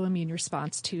this autoimmune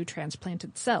response to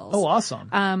transplanted cells. Oh,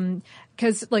 awesome.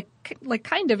 Because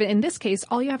kind of in this case,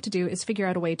 all you have to do is figure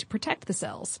out a way to protect the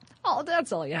cells. Oh,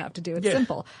 that's all you have to do. It's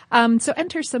simple. So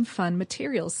enter some fun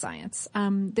materials science.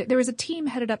 There was a team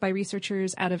headed up by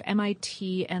researchers out of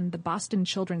MIT and the Boston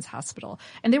Children's Hospital,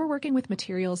 and they were working with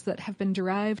materials that have been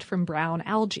derived from brown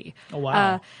algae. Oh,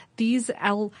 wow. These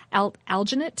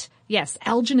alginate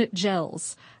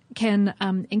gels can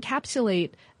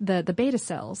encapsulate the beta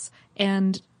cells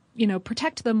and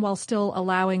protect them while still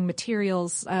allowing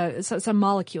materials, some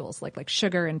molecules like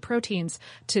sugar and proteins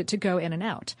to go in and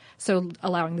out. So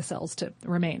allowing the cells to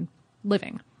remain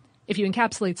living. If you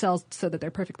encapsulate cells so that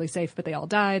they're perfectly safe, but they all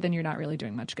die, then you're not really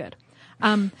doing much good.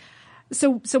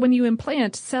 So when you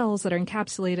implant cells that are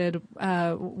encapsulated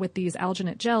with these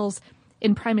alginate gels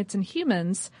in primates and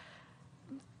humans,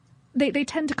 they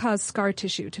tend to cause scar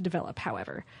tissue to develop,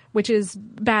 however, which is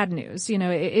bad news.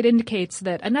 It indicates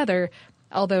that another,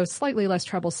 although slightly less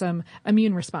troublesome,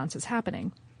 immune response is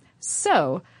happening.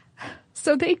 So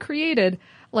they created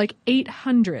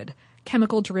 800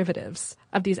 chemical derivatives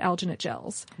of these alginate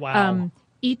gels. Wow.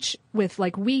 Each with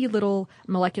wee little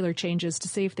molecular changes to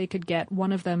see if they could get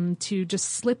one of them to just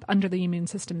slip under the immune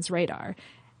system's radar.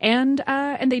 And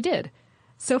they did.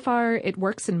 So far, it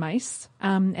works in mice,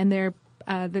 and their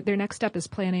next step is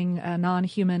planning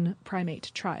non-human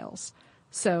primate trials.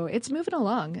 So it's moving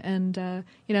along, and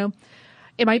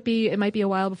it might be a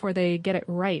while before they get it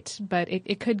right, but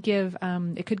it could give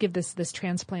this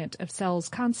transplant of cells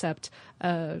concept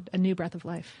a new breath of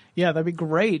life. Yeah, that'd be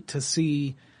great to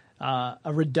see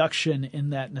a reduction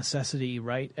in that necessity,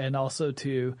 right? And also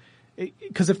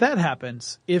because if that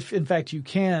happens, if in fact you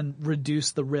can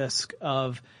reduce the risk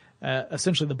of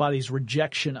essentially the body's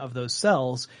rejection of those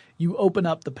cells, you open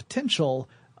up the potential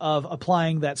of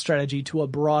applying that strategy to a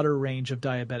broader range of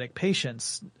diabetic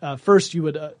patients. First, you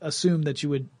would assume that you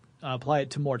would apply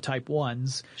it to more type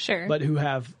 1s, sure, but who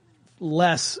have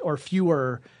less or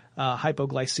fewer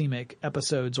hypoglycemic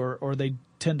episodes, or they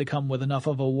tend to come with enough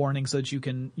of a warning so that you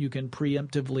can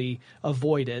preemptively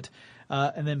avoid it.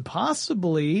 And then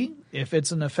possibly, if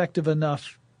it's an effective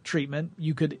enough treatment,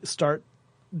 you could start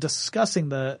discussing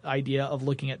the idea of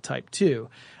looking at type 2.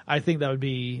 I think that would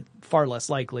be far less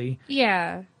likely.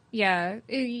 Yeah.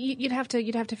 You'd have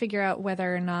to figure out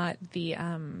whether or not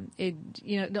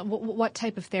what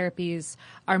type of therapies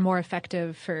are more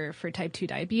effective for type 2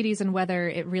 diabetes, and whether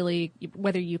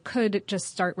you could just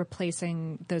start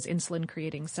replacing those insulin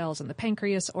creating cells in the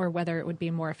pancreas, or whether it would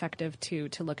be more effective to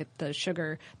look at the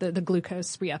sugar, the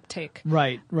glucose reuptake.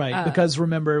 Right. Because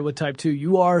remember, with type 2,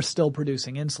 you are still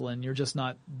producing insulin. You're just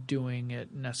not doing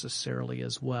it necessarily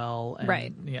as well. And,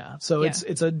 right. Yeah. So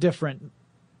it's a different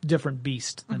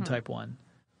beast than type 1.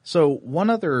 So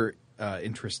one other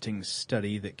interesting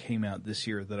study that came out this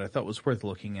year that I thought was worth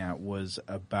looking at was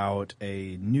about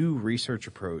a new research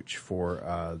approach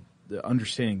for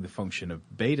understanding the function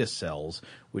of beta cells,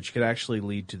 which could actually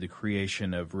lead to the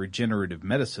creation of regenerative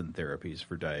medicine therapies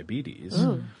for diabetes.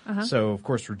 So, of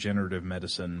course, regenerative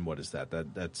medicine, what is that?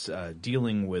 That's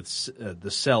dealing with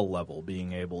the cell level,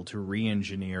 being able to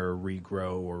re-engineer,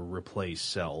 regrow, or replace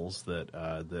cells that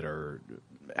are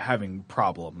having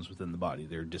problems within the body.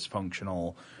 They're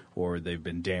dysfunctional, or they've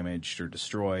been damaged or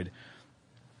destroyed.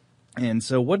 And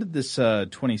so what did this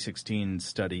 2016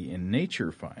 study in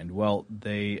Nature find? Well,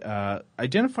 they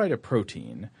identified a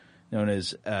protein known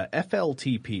as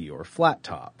FLTP, or flat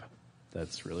top.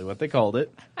 That's really what they called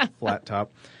it, flat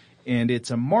top. And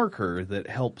it's a marker that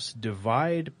helps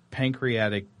divide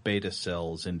pancreatic beta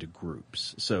cells into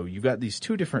groups. So you've got these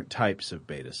two different types of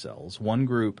beta cells. One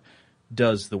group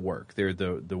does the work. They're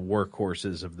the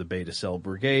workhorses of the beta cell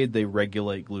brigade. They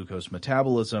regulate glucose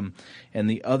metabolism. And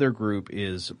the other group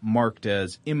is marked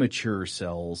as immature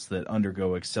cells that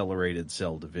undergo accelerated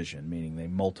cell division, meaning they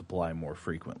multiply more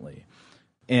frequently.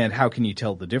 And how can you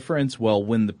tell the difference? Well,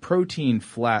 when the protein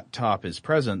flat top is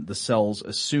present, the cells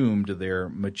assumed their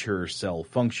mature cell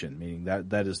function, meaning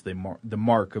that is the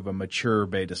mark of a mature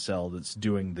beta cell that's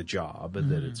doing the job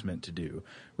that it's meant to do,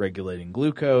 regulating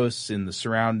glucose in the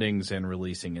surroundings and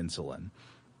releasing insulin.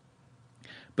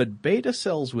 But beta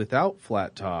cells without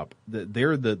flat top,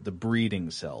 they're the breeding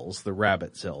cells, the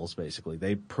rabbit cells, basically.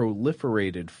 They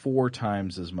proliferated 4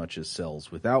 times as much as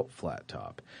cells without flat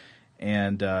top.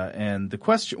 And the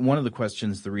question, one of the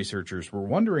questions the researchers were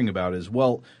wondering about is,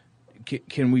 well,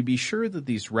 can we be sure that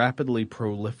these rapidly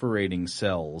proliferating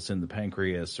cells in the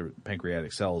pancreas or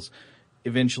pancreatic cells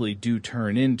eventually do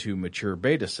turn into mature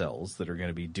beta cells that are going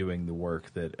to be doing the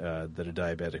work that that a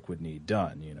diabetic would need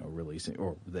done, releasing,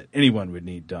 or that anyone would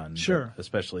need done. Sure.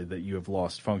 Especially that you have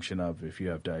lost function of if you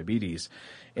have diabetes.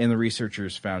 And the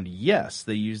researchers found, yes,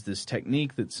 they used this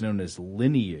technique that's known as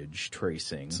lineage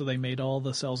tracing. So they made all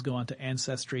the cells go onto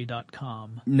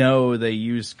Ancestry.com. No, they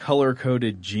used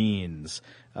color-coded genes.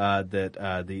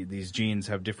 These genes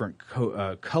have different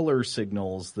color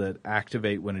signals that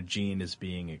activate when a gene is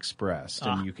being expressed.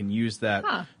 And you can use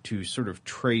that to sort of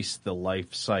trace the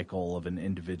life cycle of an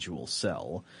individual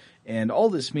cell. And all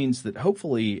this means that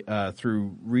hopefully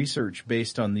through research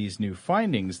based on these new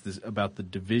findings about the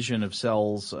division of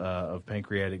cells, of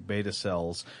pancreatic beta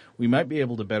cells, we might be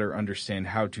able to better understand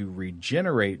how to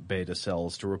regenerate beta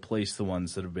cells to replace the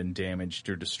ones that have been damaged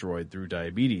or destroyed through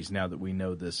diabetes, now that we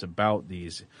know this about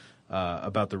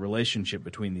the relationship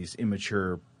between these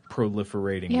immature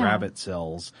proliferating rabbit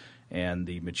cells and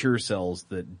the mature cells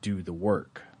that do the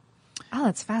work. Oh,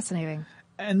 that's fascinating.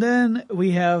 And then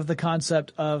we have the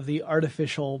concept of the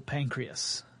artificial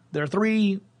pancreas. There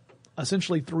are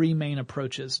essentially three main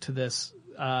approaches to this,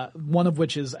 one of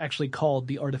which is actually called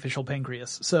the artificial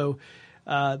pancreas. So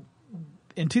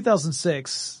in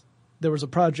 2006, there was a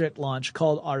project launch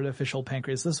called Artificial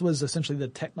Pancreas. This was essentially the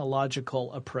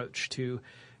technological approach to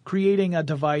creating a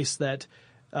device that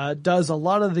does a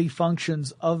lot of the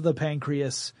functions of the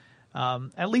pancreas,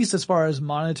 at least as far as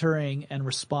monitoring and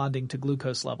responding to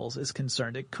glucose levels is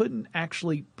concerned. It couldn't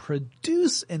actually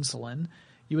produce insulin.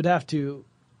 You would have to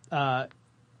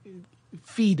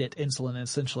feed it insulin,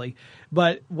 essentially.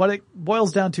 But what it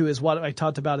boils down to is what I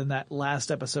talked about in that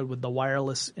last episode with the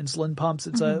wireless insulin pumps.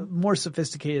 It's a more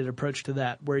sophisticated approach to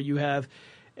that, where you have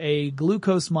a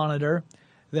glucose monitor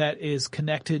that is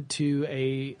connected to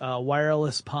a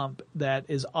wireless pump that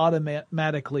is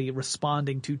automatically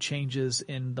responding to changes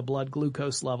in the blood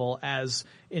glucose level as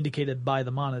indicated by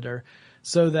the monitor,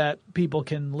 so that people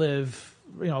can live,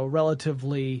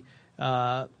 relatively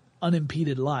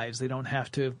unimpeded lives. They don't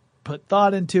have to put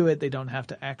thought into it. They don't have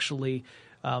to actually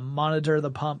monitor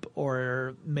the pump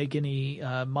or make any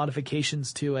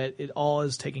modifications to it. It all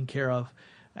is taken care of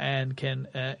and can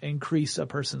increase a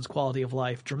person's quality of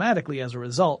life dramatically as a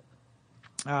result.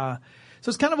 So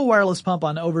it's kind of a wireless pump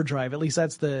on overdrive. At least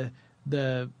that's the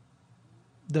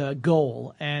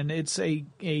goal. And it's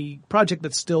a project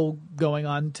that's still going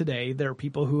on today. There are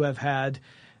people who have had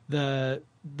the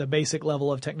basic level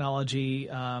of technology.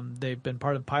 They've been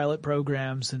part of pilot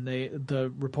programs, and the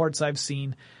reports I've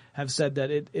seen have said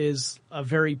that it is a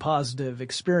very positive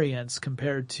experience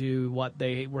compared to what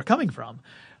they were coming from.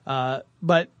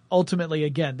 But ultimately,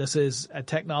 again, this is a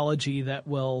technology that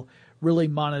will really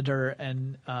monitor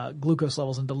and glucose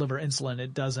levels and deliver insulin.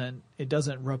 It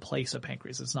doesn't replace a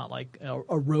pancreas. It's not like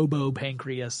a robo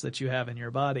pancreas that you have in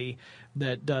your body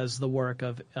that does the work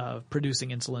of producing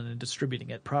insulin and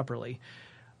distributing it properly.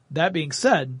 That being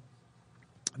said,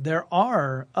 there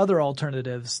are other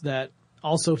alternatives that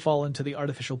also fall into the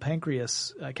artificial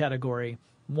pancreas category.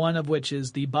 One of which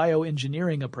is the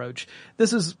bioengineering approach.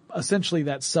 This is essentially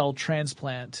that cell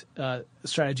transplant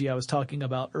strategy I was talking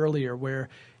about earlier, where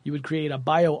you would create a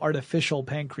bioartificial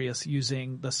pancreas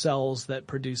using the cells that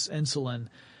produce insulin.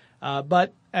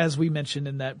 But as we mentioned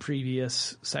in that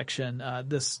previous section,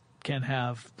 this can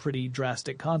have pretty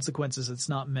drastic consequences. It's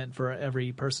not meant for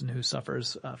every person who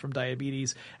suffers from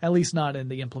diabetes, at least not in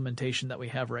the implementation that we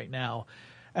have right now.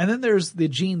 And then there's the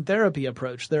gene therapy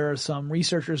approach. There are some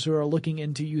researchers who are looking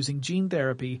into using gene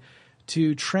therapy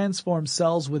to transform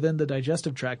cells within the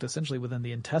digestive tract, essentially within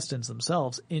the intestines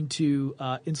themselves, into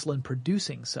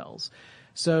insulin-producing cells,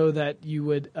 so that you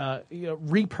would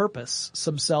repurpose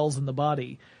some cells in the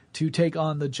body to take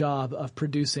on the job of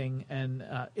producing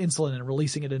insulin and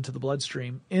releasing it into the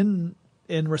bloodstream in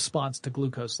response to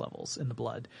glucose levels in the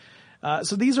blood.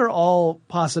 So these are all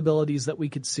possibilities that we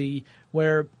could see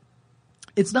where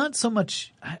it's not so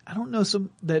much, I don't know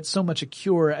that so much a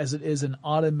cure as it is an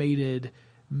automated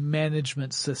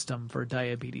management system for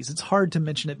diabetes. It's hard to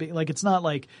mention it, like it's not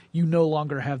like you no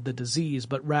longer have the disease,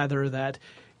 but rather that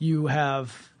you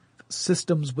have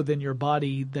systems within your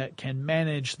body that can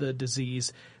manage the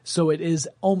disease, so it is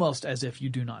almost as if you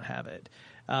do not have it.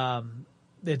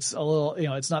 It's a little,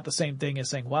 it's not the same thing as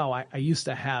saying, wow, I used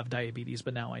to have diabetes,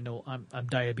 but now I know I'm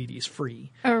diabetes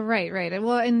free. Oh, right.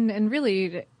 Well, and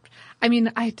really, I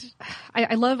mean, I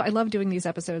love doing these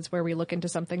episodes where we look into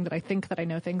something that I think that I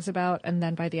know things about, and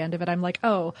then by the end of it, I'm like,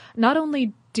 oh, not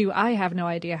only do I have no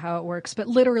idea how it works, but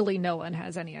literally no one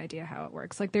has any idea how it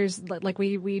works. Like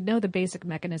we know the basic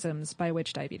mechanisms by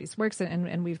which diabetes works,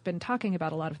 and we've been talking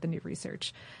about a lot of the new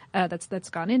research that's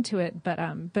gone into it,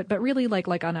 but really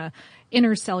like on a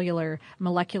intercellular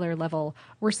molecular level,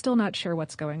 we're still not sure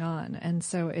what's going on. And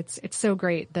so it's so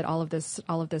great that all of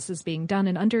this is being done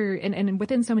and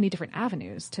within so many different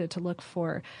avenues to look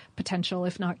for potential,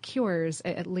 if not cures,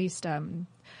 at least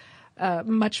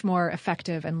much more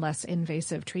effective and less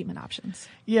invasive treatment options.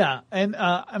 Yeah, and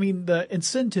I mean the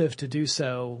incentive to do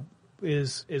so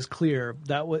is clear.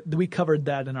 That we covered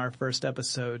that in our first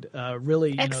episode.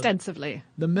 Really, extensively.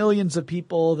 The millions of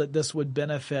people that this would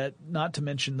benefit, not to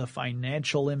mention the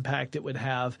financial impact it would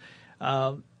have.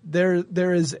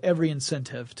 There is every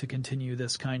incentive to continue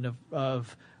this kind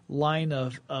of line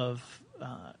of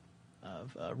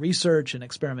research and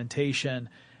experimentation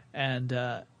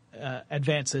and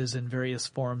advances in various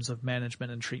forms of management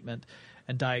and treatment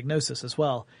and diagnosis as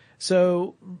well.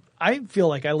 So I feel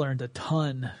like I learned a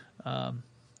ton.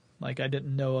 Like I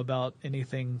didn't know about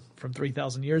anything from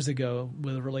 3,000 years ago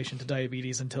with relation to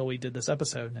diabetes until we did this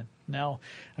episode. And now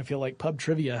I feel like pub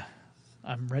trivia,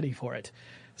 I'm ready for it.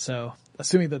 So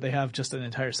assuming that they have just an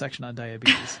entire section on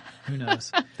diabetes, who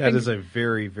knows? That is a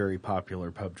very, very popular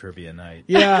pub trivia night.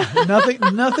 Yeah,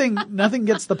 nothing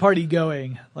gets the party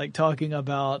going like talking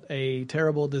about a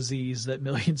terrible disease that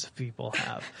millions of people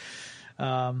have.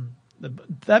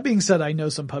 That being said, I know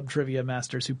some pub trivia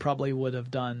masters who probably would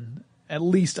have done at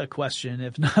least a question,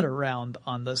 if not a round,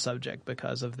 on the subject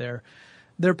because of their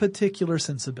particular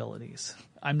sensibilities.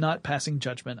 I'm not passing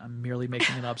judgment. I'm merely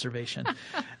making an observation.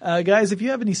 Guys, if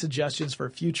you have any suggestions for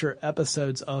future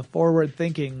episodes of Forward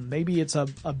Thinking, maybe it's a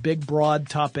big, broad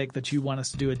topic that you want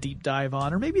us to do a deep dive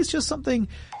on, or maybe it's just something,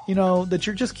 that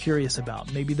you're just curious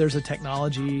about. Maybe there's a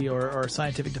technology or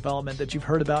scientific development that you've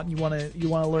heard about and you want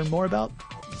to learn more about,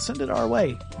 send it our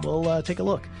way. We'll take a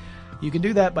look. You can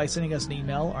do that by sending us an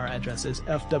email. Our address is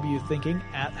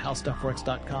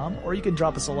fwthinking@howstuffworks.com, or you can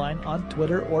drop us a line on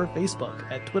Twitter or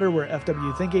Facebook. At Twitter, we're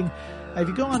FWThinking. If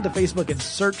you go onto Facebook and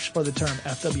search for the term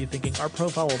FWThinking, our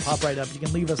profile will pop right up. You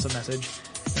can leave us a message,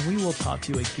 and we will talk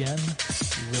to you again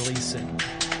really soon.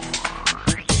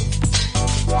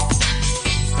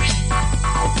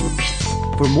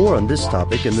 For more on this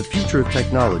topic and the future of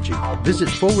technology, visit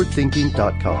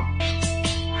forwardthinking.com.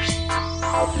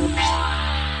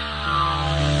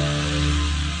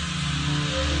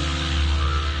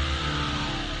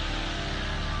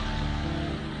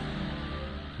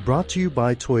 Brought to you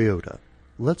by Toyota.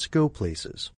 Let's go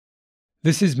places.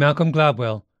 This is Malcolm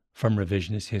Gladwell from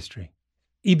Revisionist History.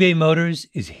 eBay Motors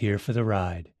is here for the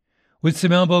ride. With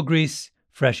some elbow grease,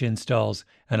 fresh installs,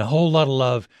 and a whole lot of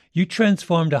love, you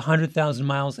transformed 100,000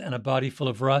 miles and a body full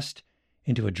of rust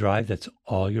into a drive that's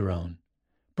all your own.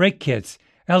 Brake kits,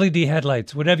 LED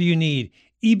headlights, whatever you need,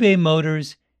 eBay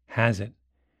Motors has it.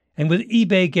 And with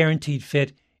eBay Guaranteed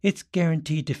Fit, it's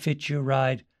guaranteed to fit your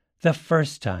ride the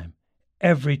first time,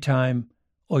 every time,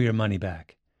 or your money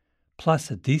back.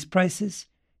 Plus, at these prices,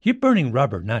 you're burning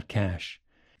rubber, not cash.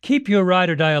 Keep your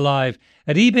ride or die alive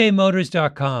at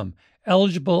ebaymotors.com.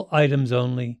 Eligible items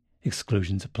only.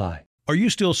 Exclusions apply. Are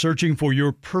you still searching for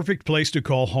your perfect place to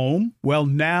call home? Well,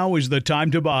 now is the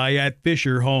time to buy at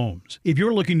Fisher Homes. If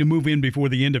you're looking to move in before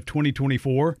the end of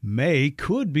 2024, May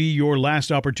could be your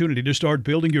last opportunity to start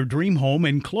building your dream home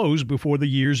and close before the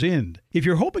year's end. If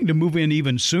you're hoping to move in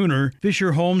even sooner,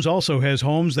 Fisher Homes also has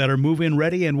homes that are move-in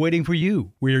ready and waiting for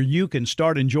you, where you can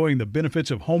start enjoying the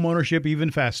benefits of homeownership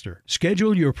even faster.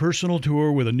 Schedule your personal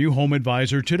tour with a new home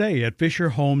advisor today at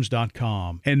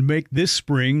FisherHomes.com and make this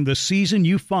spring the season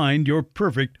you find your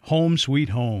perfect home sweet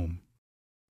home.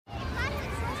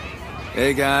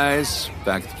 Hey guys,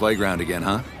 back at the playground again,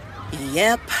 huh?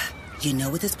 Yep. You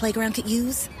know what this playground could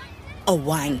use? A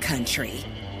wine country.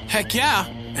 Heck yeah,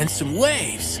 and some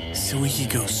waves so we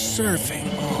could go surfing.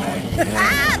 Oh, yeah.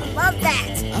 Ah, love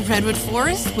that. A redwood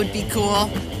forest would be cool.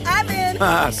 I'm in.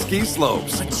 Ah, ski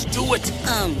slopes. Let's do it.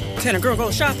 Can a girl go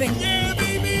shopping? Yeah,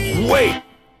 baby. Wait!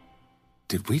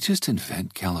 Did we just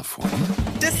invent California?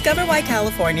 Discover why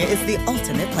California is the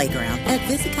ultimate playground at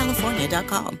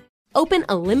visitcalifornia.com. Open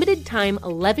a limited-time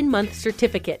 11-month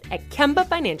certificate at Kemba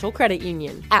Financial Credit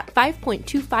Union. At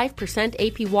 5.25%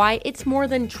 APY, it's more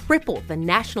than triple the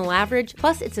national average,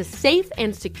 plus it's a safe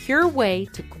and secure way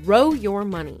to grow your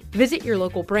money. Visit your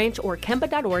local branch or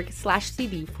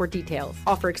kemba.org/CD for details.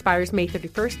 Offer expires May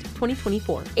 31st,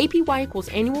 2024. APY equals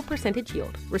annual percentage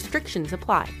yield. Restrictions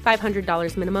apply.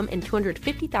 $500 minimum and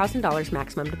 $250,000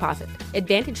 maximum deposit.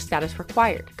 Advantage status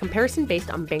required. Comparison based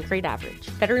on bank rate average.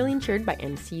 Federally insured by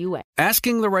NCUA.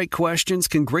 Asking the right questions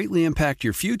can greatly impact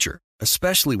your future.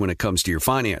 especially when it comes to your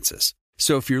finances.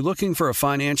 So if you're looking for a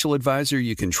financial advisor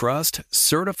you can trust,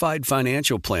 certified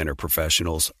financial planner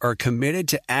professionals are committed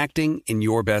to acting in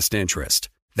your best interest.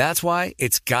 That's why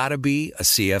it's gotta be a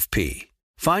CFP.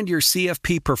 Find your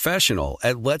CFP professional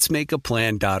at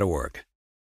letsmakeaplan.org.